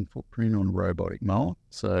carbon footprint on a robotic mower.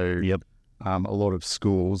 So a lot of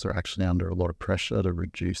schools are actually under a lot of pressure to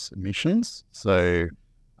reduce emissions. So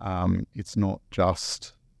it's not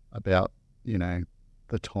just about,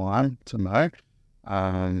 the time to mow.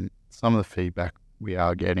 Some of the feedback we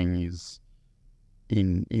are getting is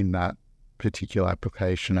in that particular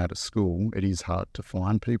application at a school, it is hard to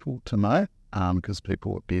find people to mow because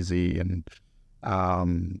people are busy and I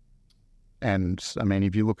mean,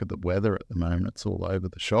 if you look at the weather at the moment, it's all over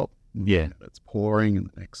the shop. Yeah. It's pouring and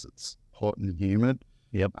the next it's hot and humid.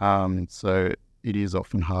 Yep. So it is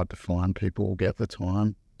often hard to find people who get the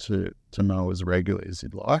time to mow as regularly as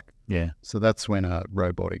you'd like. Yeah. So that's when a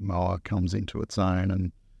robotic mower comes into its own,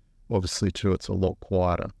 and obviously too, it's a lot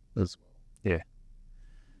quieter as well. Yeah,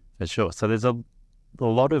 for sure. So there's a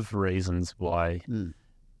lot of reasons why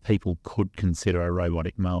people could consider a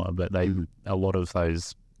robotic mower, but a lot of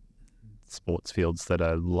those sports fields that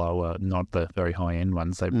are lower, not the very high end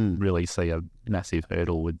ones, they really see a massive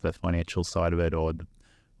hurdle with the financial side of it, or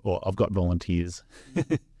I've got volunteers.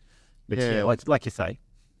 Which, like you say.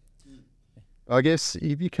 I guess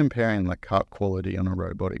if you're comparing the cut quality on a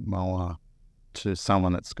robotic mower to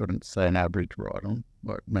someone that's got, say, an average ride-on,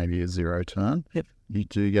 like maybe a zero turn, you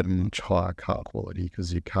do get a much higher cut quality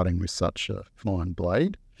because you're cutting with such a fine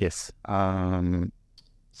blade. Yes.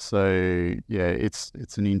 So yeah, it's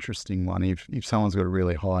an interesting one. If someone's got a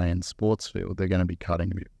really high-end sports field, they're going to be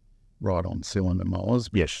cutting with ride-on cylinder mowers,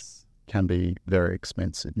 which can be very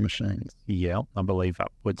expensive machines. Yeah, I believe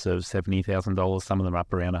upwards of $70,000. Some of them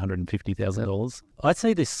up around $150,000. I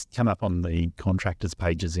see this come up on the contractors'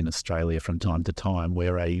 pages in Australia from time to time,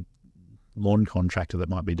 where a lawn contractor that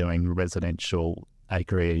might be doing residential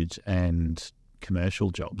acreage and commercial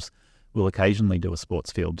jobs will occasionally do a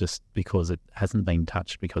sports field just because it hasn't been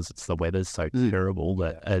touched because the weather's so terrible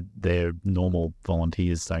that their normal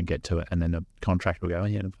volunteers don't get to it, and then the contractor will go,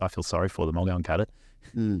 yeah, I feel sorry for them, I'll go and cut it.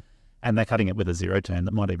 And they're cutting it with a zero turn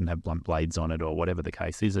that might even have blunt blades on it or whatever the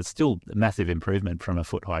case is. It's still a massive improvement from a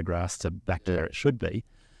foot high grass to back to where it should be.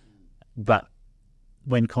 But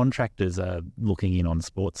when contractors are looking in on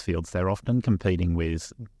sports fields, they're often competing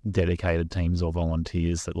with dedicated teams or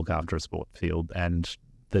volunteers that look after a sport field, and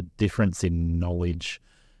the difference in knowledge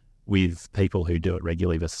with people who do it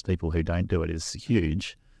regularly versus people who don't do it is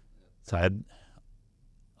huge. So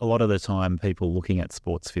a lot of the time, people looking at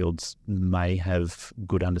sports fields may have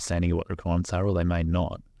good understanding of what the requirements are, or they may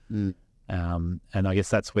not. And I guess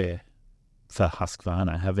that's where, for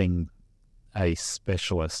Husqvarna, having a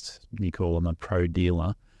specialist, you call them a pro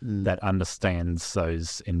dealer, that understands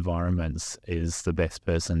those environments is the best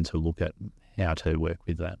person to look at how to work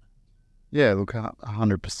with that. Yeah, look,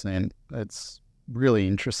 100%. It's really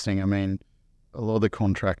interesting. I mean, a lot of the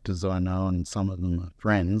contractors I know, and some of them are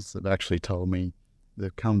friends, have actually told me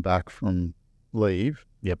they've come back from leave,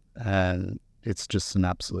 and it's just an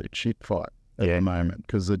absolute shit fight at the moment,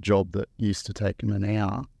 because a job that used to take them an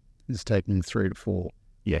hour is taking 3 to 4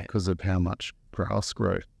 because of how much grass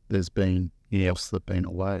growth there's been else that's been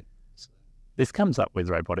away. This comes up with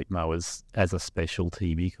robotic mowers as a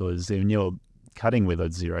specialty because when you're cutting with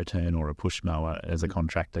a zero turn or a push mower as a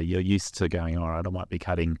contractor, you're used to going, all right, I might be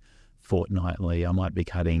cutting fortnightly, I might be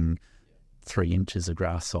cutting 3 inches of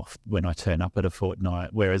grass off when I turn up at a fortnight.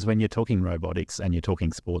 Whereas when you're talking robotics and you're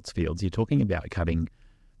talking sports fields, you're talking about cutting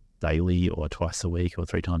daily or twice a week or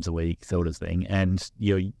 3 times a week sort of thing, and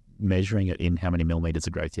you're measuring it in how many millimetres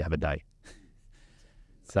of growth you have a day.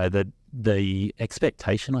 So the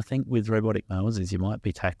expectation, I think, with robotic mowers is you might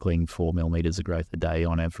be tackling 4 millimetres of growth a day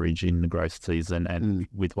on average in the growth season, and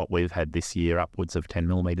with what we've had this year, upwards of 10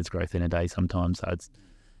 millimetres growth in a day sometimes. So it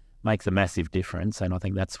makes a massive difference, and I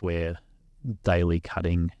think that's where daily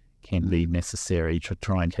cutting can be necessary to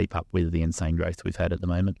try and keep up with the insane growth we've had at the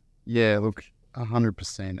moment. Yeah, look,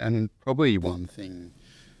 100%. And probably one thing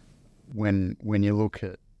when you look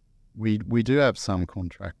at, we do have some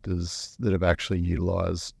contractors that have actually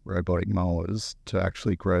utilised robotic mowers to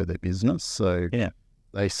actually grow their business. So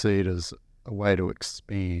they see it as a way to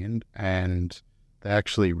expand, and they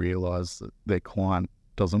actually realise that their client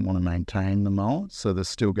doesn't want to maintain the mower, so they're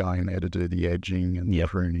still going there to do the edging and the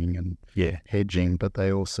pruning and hedging, but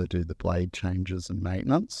they also do the blade changes and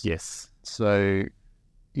maintenance. Yes. So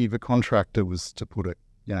if a contractor was to put a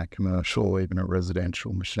commercial or even a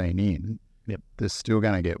residential machine in, they're still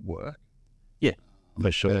going to get work. Yeah,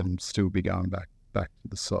 for sure. And still be going back to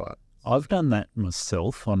the site. I've done that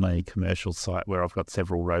myself on a commercial site where I've got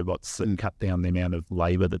several robots that cut down the amount of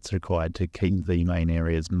labour that's required to keep the main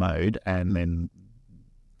areas mowed, and then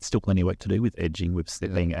still plenty of work to do with edging, with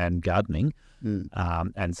stepping and gardening.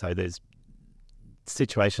 And so there's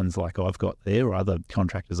situations like I've got there, or other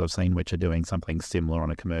contractors I've seen which are doing something similar on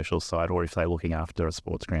a commercial site, or if they're looking after a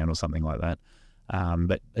sports ground or something like that.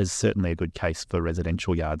 But there's certainly a good case for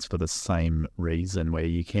residential yards for the same reason, where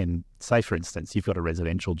you can, say for instance, you've got a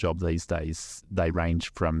residential job these days, they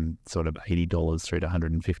range from sort of $80 through to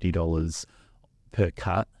 $150 per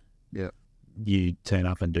cut. Yeah. You turn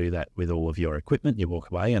up and do that with all of your equipment, you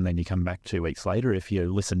walk away, and then you come back 2 weeks later. If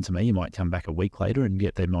you listen to me, you might come back a week later and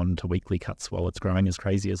get them on to weekly cuts while it's growing as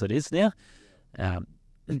crazy as it is now.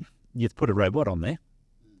 You put a robot on there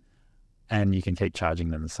and you can keep charging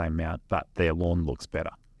them the same amount, but their lawn looks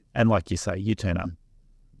better. And like you say, you turn up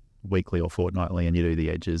weekly or fortnightly and you do the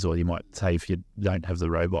edges, or you might say if you don't have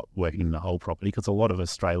the robot working the whole property, because a lot of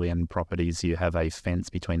Australian properties you have a fence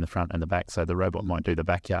between the front and the back, so the robot might do the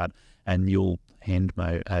backyard and you'll hand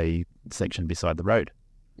mow a section beside the road.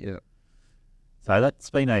 Yeah. So that's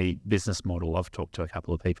been a business model I've talked to a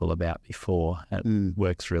couple of people about before. It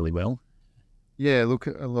works really well. Yeah, look,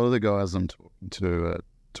 a lot of the guys I'm talking to are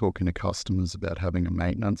talking to customers about having a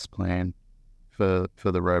maintenance plan for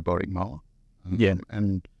the robotic mower.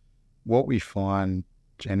 And what we find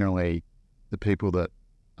generally, the people that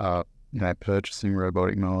are purchasing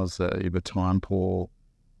robotic mowers are either time poor,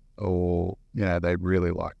 or they really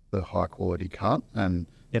like the high quality cut, and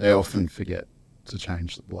they often forget to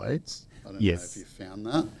change the blades. I don't know if you found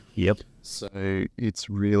that. Yep. So it's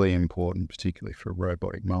really important, particularly for a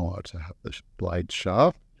robotic mower, to have the blade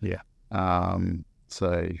sharp. Yeah.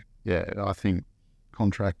 So I think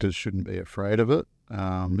contractors shouldn't be afraid of it.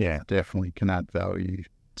 Definitely can add value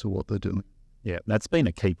to what they're doing. Yeah, that's been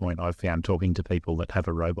a key point I've found talking to people that have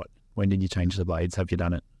a robot. When did you change the blades? Have you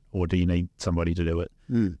done it? Or do you need somebody to do it?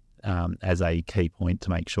 As a key point to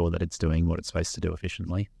make sure that it's doing what it's supposed to do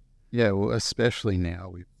efficiently. Yeah, well, especially now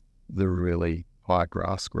with the really high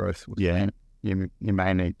grass growth. You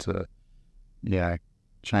may need to,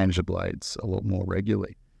 change the blades a lot more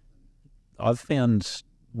regularly. I've found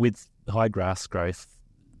with high grass growth,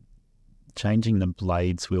 changing the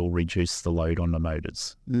blades will reduce the load on the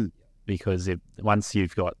motors. Because once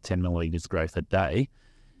you've got 10 millimetres growth a day,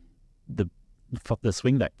 the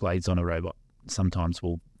swingback blades on a robot sometimes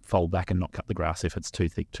will fold back and not cut the grass if it's too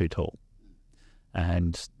thick, too tall.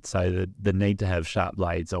 And so the need to have sharp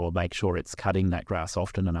blades, or make sure it's cutting that grass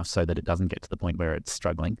often enough so that it doesn't get to the point where it's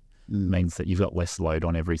struggling, means that you've got less load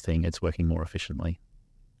on everything. It's working more efficiently.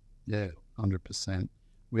 Yeah, 100%.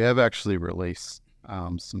 We have actually released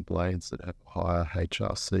some blades that have a higher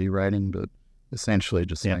HRC rating, but essentially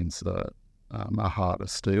just means that a harder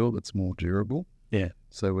steel that's more durable. Yeah.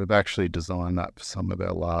 So we've actually designed that for some of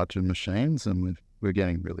our larger machines, and we're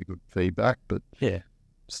getting really good feedback. But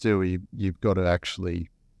still, you've got to actually,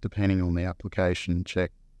 depending on the application,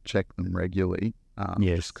 check them regularly.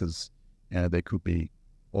 Just because there could be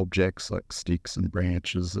objects like sticks and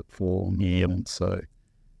branches that fall, and so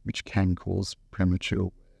which can cause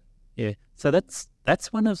premature. Yeah. So that's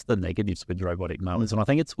one of the negatives with robotic mowers, and I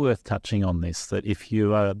think it's worth touching on this, that if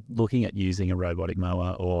you are looking at using a robotic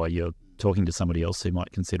mower, or you're talking to somebody else who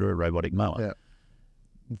might consider a robotic mower,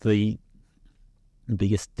 the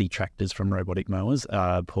biggest detractors from robotic mowers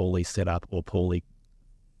are poorly set up or poorly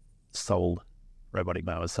sold robotic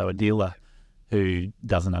mowers. So a dealer who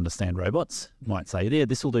doesn't understand robots might say,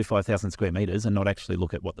 this will do 5,000 square metres, and not actually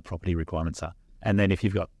look at what the property requirements are. And then if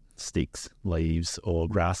you've got sticks, leaves, or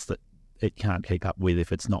grass that it can't keep up with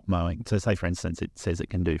if it's not mowing. So say, for instance, it says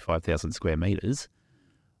it can do 5,000 square metres,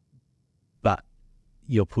 but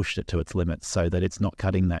you're pushed it to its limits so that it's not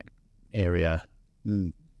cutting that area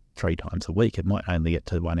 3 times a week. It might only get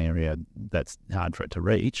to one area that's hard for it to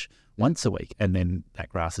reach once a week, and then that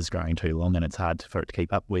grass is growing too long and it's hard for it to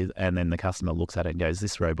keep up with, and then the customer looks at it and goes,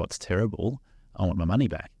 this robot's terrible, I want my money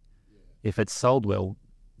back. If it's sold well,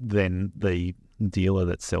 then the dealer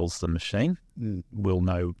that sells the machine will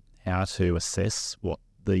know how to assess what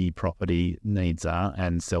the property needs are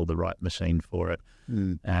and sell the right machine for it.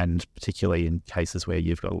 And particularly in cases where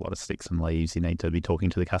you've got a lot of sticks and leaves, you need to be talking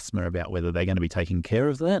to the customer about whether they're going to be taking care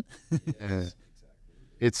of that.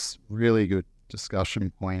 It's really good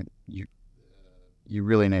discussion point. You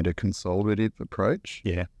really need a consultative approach.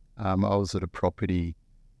 Yeah. I was at a property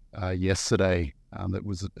yesterday that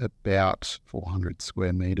was about 400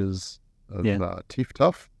 square meters of Tiff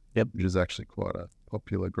Tuff, which is actually quite a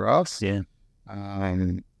popular grass. Yeah.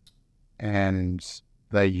 And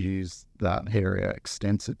they used that area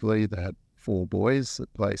extensively. They had 4 boys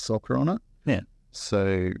that play soccer on it. Yeah.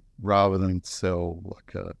 So rather than sell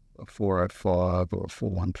like a 405 or a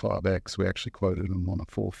 415X, we actually quoted them on a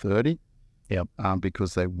 430. Yep.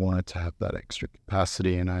 Because they wanted to have that extra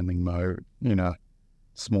capacity and only mow in a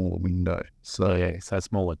smaller window. So so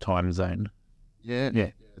smaller time zone.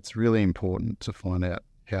 Yeah. It's really important to find out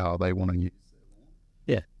how they want to use their lawn.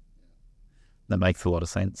 Yeah. That makes a lot of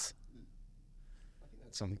sense.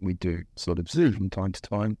 That's something we do sort of see from time to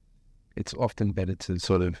time. It's often better to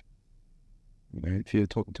sort of, if you're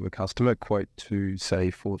talking to a customer, quote to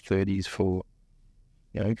say 430s for,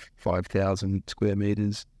 5,000 square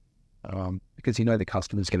meters, because the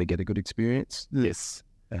customer's going to get a good experience. Yes.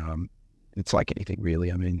 It's like anything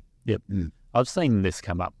really. I mean, yep. I've seen this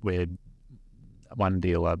come up where one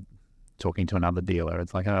dealer talking to another dealer,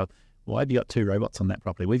 it's like, why have you got 2 robots on that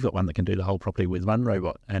property? We've got one that can do the whole property with 1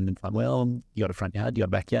 robot. And it's like, well, you got a front yard, you got a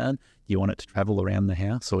backyard. Do you want it to travel around the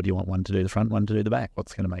house, or do you want one to do the front, one to do the back?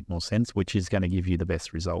 What's going to make more sense? Which is going to give you the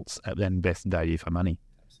best results and best value for money?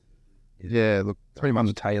 Yeah, look, pretty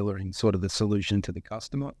much tailoring sort of the solution to the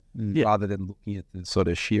customer rather than looking at the sort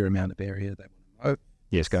of sheer amount of area they want to mow.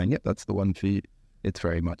 Yes. Going, yep, that's the one for you. It's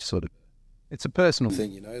very much sort of, it's a personal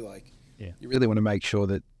thing, you really want to make sure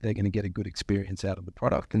that they're going to get a good experience out of the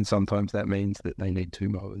product. And sometimes that means that they need 2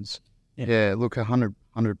 mowers. Yeah, look,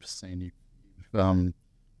 100%.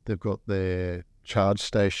 They've got their charge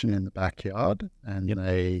station in the backyard and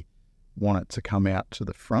they want it to come out to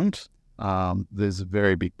the front. There's a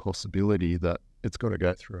very big possibility that it's got to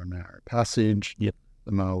go through a narrow passage. Yep.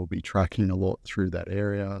 The mower will be tracking a lot through that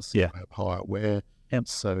area, so you have higher wear. Yep.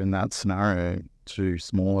 So in that scenario, 2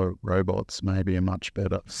 smaller robots may be a much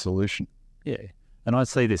better solution. Yeah. And I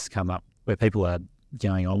see this come up where people are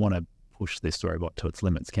going, I want to push this robot to its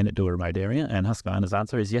limits. Can it do a remote area? And Husqvarna's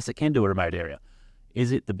answer is yes, it can do a remote area.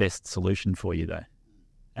 Is it the best solution for you though?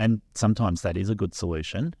 And sometimes that is a good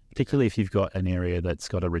solution, particularly if you've got an area that's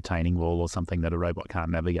got a retaining wall or something that a robot can't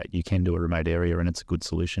navigate. You can do a remote area and it's a good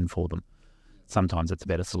solution for them. Sometimes it's a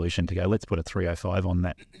better solution to go, let's put a 305 on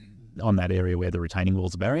that area where the retaining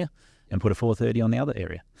wall's a barrier and put a 430 on the other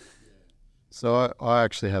area. So I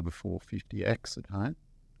actually have a 450X at home.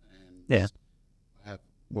 And I have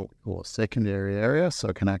what we call a secondary area, so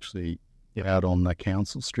I can actually, out on the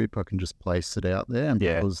council strip, I can just place it out there. And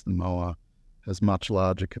because the mower has much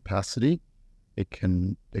larger capacity, it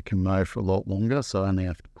can mow for a lot longer, so I only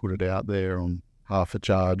have to put it out there on half a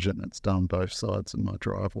charge and it's done both sides of my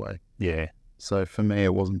driveway. Yeah. So for me,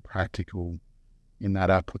 it wasn't practical in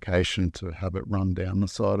that application to have it run down the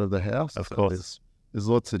side of the house. Of course. There's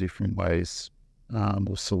lots of different ways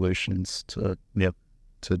or solutions to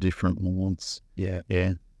different lawns. Yeah.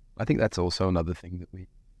 I think that's also another thing that we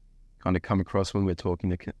kind of come across when we're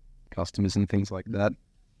talking to customers and things like that.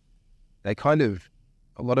 They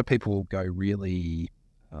a lot of people will go really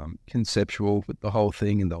conceptual with the whole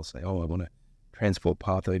thing, and they'll say, I want a transport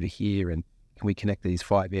path over here, and can we connect these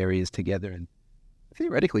 5 areas together? And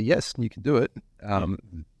theoretically, yes, you can do it.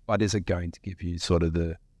 But is it going to give you sort of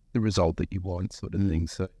the result that you want, sort of thing?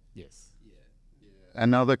 So yes.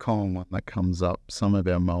 Another common one that comes up, some of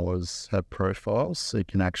our mowers have profiles, so you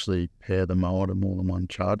can actually pair the mower to more than one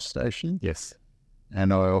charge station. Yes.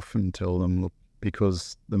 And I often tell them, look,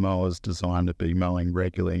 because the mower's designed to be mowing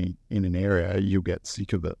regularly in an area, you'll get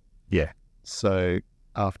sick of it. Yeah. So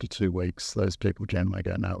after 2 weeks, those people generally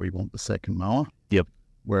go, no, we want the second mower. Yep.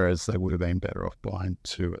 Whereas they would have been better off buying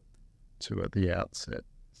 2 at the outset.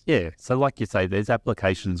 Yeah. So like you say, there's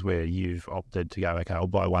applications where you've opted to go, okay, I'll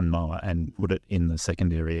buy 1 mower and put it in the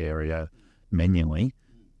secondary area manually.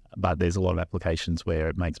 But there's a lot of applications where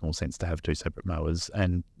it makes more sense to have 2 separate mowers,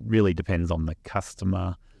 and really depends on the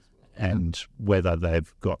customer and whether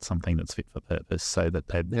they've got something that's fit for purpose so that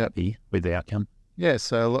they're happy with the outcome. Yeah,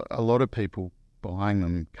 so a lot of people buying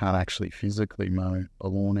them can't actually physically mow a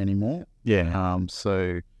lawn anymore. Yeah.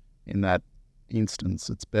 So in that instance,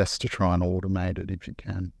 it's best to try and automate it if you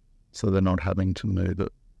can, so they're not having to move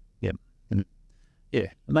it. Yep. Yeah,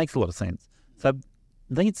 it makes a lot of sense. So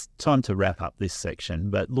I think it's time to wrap up this section,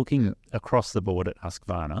 but looking across the board at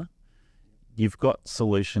Husqvarna, you've got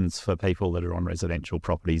solutions for people that are on residential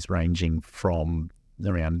properties ranging from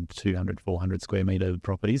around 200, 400 square metre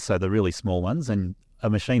properties, so the really small ones, and a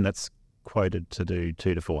machine that's quoted to do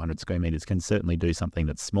 200 to 400 square metres can certainly do something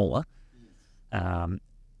that's smaller.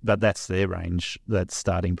 but that's their range, that's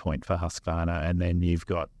starting point for Husqvarna. And then you've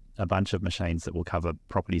got a bunch of machines that will cover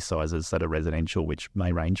property sizes that are residential, which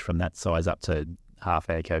may range from that size up to half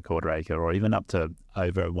acre, quarter acre, or even up to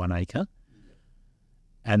over 1 acre.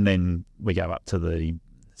 And then we go up to the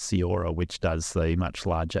Ciora, which does the much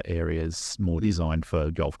larger areas, more designed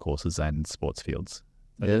for golf courses and sports fields.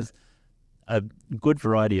 So there's a good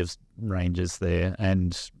variety of ranges there.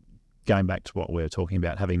 And going back to what we were talking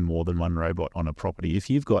about, having more than one robot on a property, if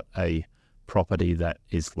you've got a property that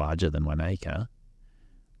is larger than 1 acre,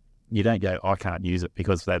 you don't go, I can't use it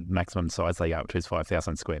because the maximum size they go up to is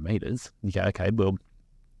 5,000 square metres. You go, okay, well,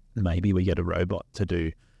 maybe we get a robot to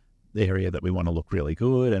do the area that we want to look really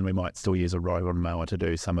good, and we might still use a robot mower to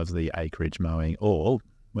do some of the acreage mowing, or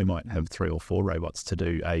we might have 3 or 4 robots to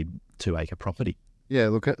do a 2 acre property. Yeah,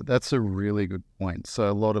 look, that's a really good point. So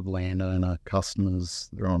a lot of landowner customers,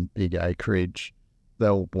 they're on big acreage,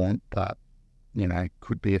 they'll want that,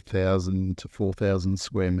 could be 1,000 to 4,000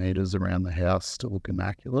 square metres around the house to look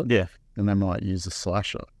immaculate. Yeah. And they might use a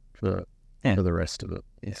slasher for the rest of it.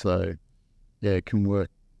 Yeah. So, it can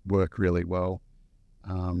work really well.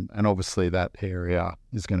 And obviously that area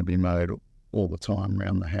is going to be mowed all the time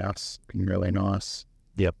around the house. Looking really nice.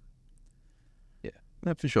 Yep. Yeah,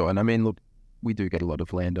 no, for sure. And I mean, look, we do get a lot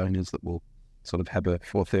of landowners that will sort of have a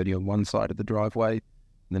 430 on one side of the driveway and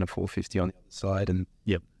then a 450 on the other side. And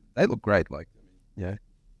they look great. Like,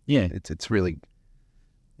 it's really,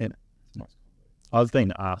 it's nice. I've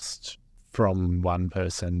been asked from one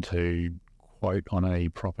person to quote on a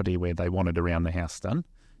property where they wanted around the house done.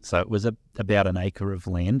 So it was about an acre of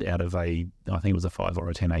land out of I think it was a 5 or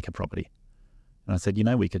a 10 acre property. And I said,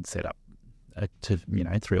 we could set up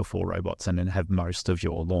 3 or 4 robots and then have most of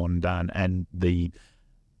your lawn done, and the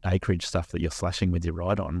acreage stuff that you're slashing with your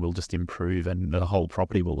ride-on will just improve, and the whole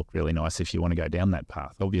property will look really nice if you want to go down that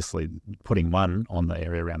path. Obviously, putting one on the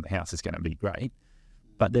area around the house is going to be great,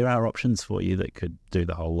 but there are options for you that could do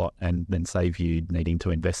the whole lot and then save you needing to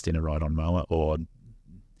invest in a ride-on mower or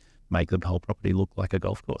make the whole property look like a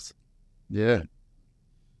golf course. Yeah,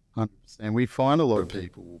 100%. We find a lot of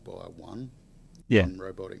people will buy one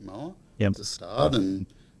robotic mower to start, and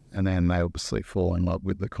then they obviously fall in love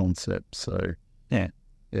with the concept. So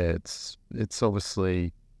it's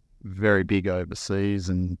obviously very big overseas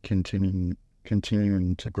and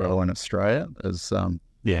continuing to grow in Australia as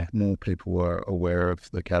more people are aware of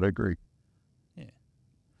the category. Yeah.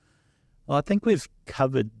 Well, I think we've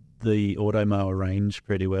covered the automower range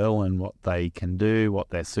pretty well and what they can do,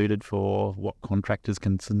 what they're suited for, what contractors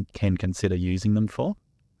can consider using them for.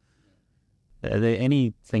 Are there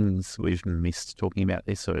any things we've missed talking about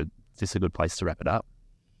this, or is this a good place to wrap it up?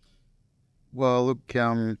 Well, look,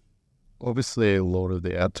 obviously a lot of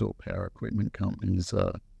the outdoor power equipment companies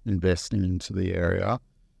are investing into the area.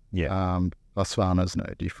 Yeah. Husqvarna's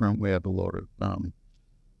no different. We have a lot of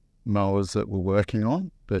mowers that we're working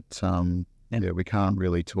on, but we can't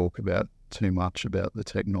really talk about too much about the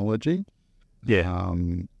technology. Yeah.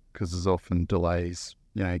 Because there's often delays,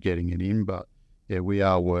 getting it in. But we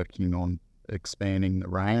are working on expanding the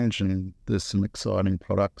range, and there's some exciting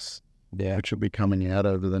products which will be coming out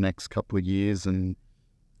over the next couple of years, and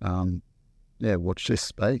watch this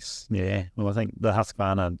space. Yeah, well, I think the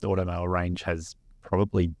Husqvarna automower range has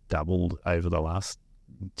probably doubled over the last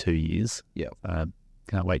 2 years. Yeah.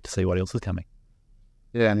 Can't wait to see what else is coming.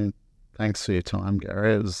 Yeah, and thanks for your time,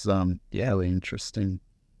 Gary. It was really interesting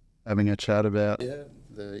having a chat about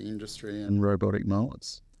the industry and robotic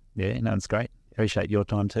mowers. Yeah, no, it's great. Appreciate your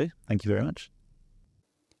time too. Thank you very much.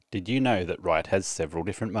 Did you know that Wright has several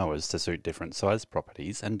different mowers to suit different size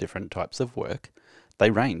properties and different types of work?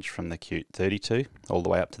 They range from the cute 32 all the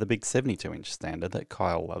way up to the big 72-inch standard that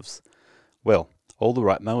Kyle loves. Well, all the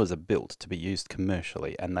Wright mowers are built to be used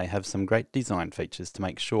commercially, and they have some great design features to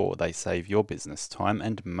make sure they save your business time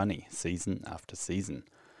and money season after season.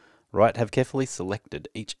 Wright have carefully selected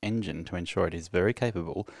each engine to ensure it is very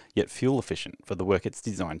capable, yet fuel efficient for the work it's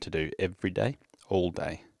designed to do every day, all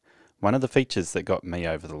day. One of the features that got me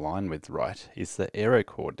over the line with Wright is the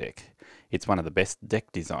AeroCore deck. It's one of the best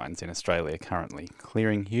deck designs in Australia currently,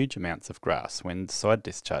 clearing huge amounts of grass when side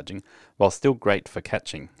discharging, while still great for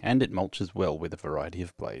catching, and it mulches well with a variety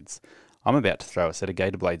of blades. I'm about to throw a set of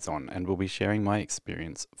gator blades on, and will be sharing my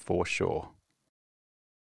experience for sure.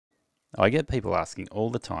 I get people asking all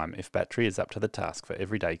the time if battery is up to the task for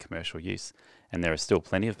everyday commercial use, and there are still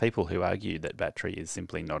plenty of people who argue that battery is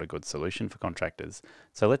simply not a good solution for contractors,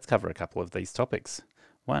 so let's cover a couple of these topics.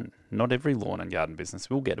 1. Not every lawn and garden business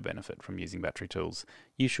will get a benefit from using battery tools.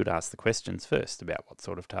 You should ask the questions first about what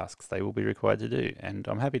sort of tasks they will be required to do, and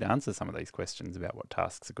I'm happy to answer some of these questions about what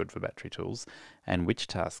tasks are good for battery tools, and which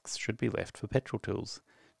tasks should be left for petrol tools.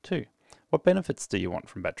 2. What benefits do you want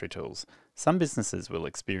from battery tools? Some businesses will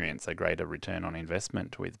experience a greater return on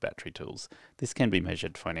investment with battery tools. This can be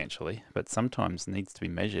measured financially, but sometimes needs to be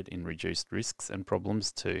measured in reduced risks and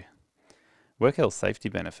problems too. Work health safety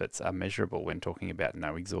benefits are measurable when talking about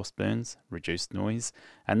no exhaust burns, reduced noise,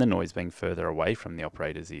 and the noise being further away from the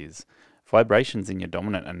operator's ears. Vibrations in your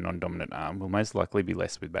dominant and non-dominant arm will most likely be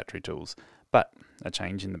less with battery tools, but a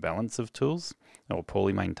change in the balance of tools or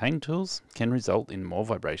poorly maintained tools can result in more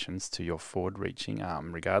vibrations to your forward-reaching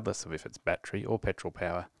arm, regardless of if it's battery or petrol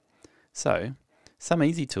power. So, some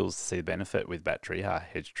easy tools to see the benefit with battery are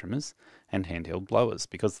hedge trimmers and handheld blowers,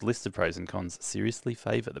 because the list of pros and cons seriously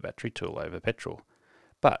favour the battery tool over petrol.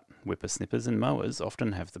 But whippersnippers and mowers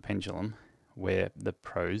often have the pendulum where the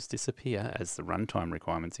pros disappear as the runtime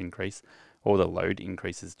requirements increase or the load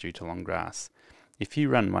increases due to long grass. If you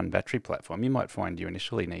run one battery platform, you might find you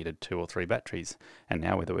initially needed 2 or 3 batteries, and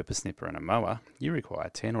now with a whippersnipper and a mower, you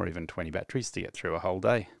require 10 or even 20 batteries to get through a whole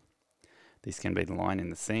day. This can be the line in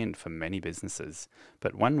the sand for many businesses,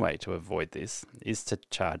 but one way to avoid this is to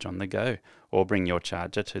charge on the go, or bring your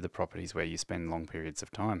charger to the properties where you spend long periods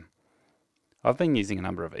of time. I've been using a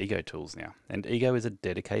number of Ego tools now, and Ego is a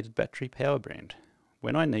dedicated battery power brand.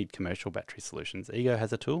 When I need commercial battery solutions, Ego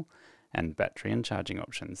has a tool and battery and charging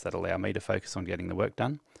options that allow me to focus on getting the work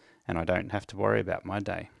done, and I don't have to worry about my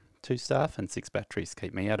day. 2 staff and 6 batteries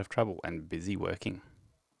keep me out of trouble and busy working.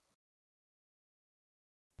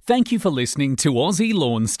 Thank you for listening to Aussie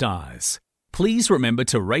Lawn Stars. Please remember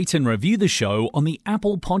to rate and review the show on the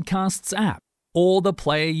Apple Podcasts app or the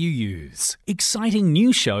player you use. Exciting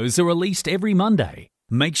new shows are released every Monday.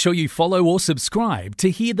 Make sure you follow or subscribe to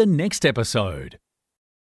hear the next episode.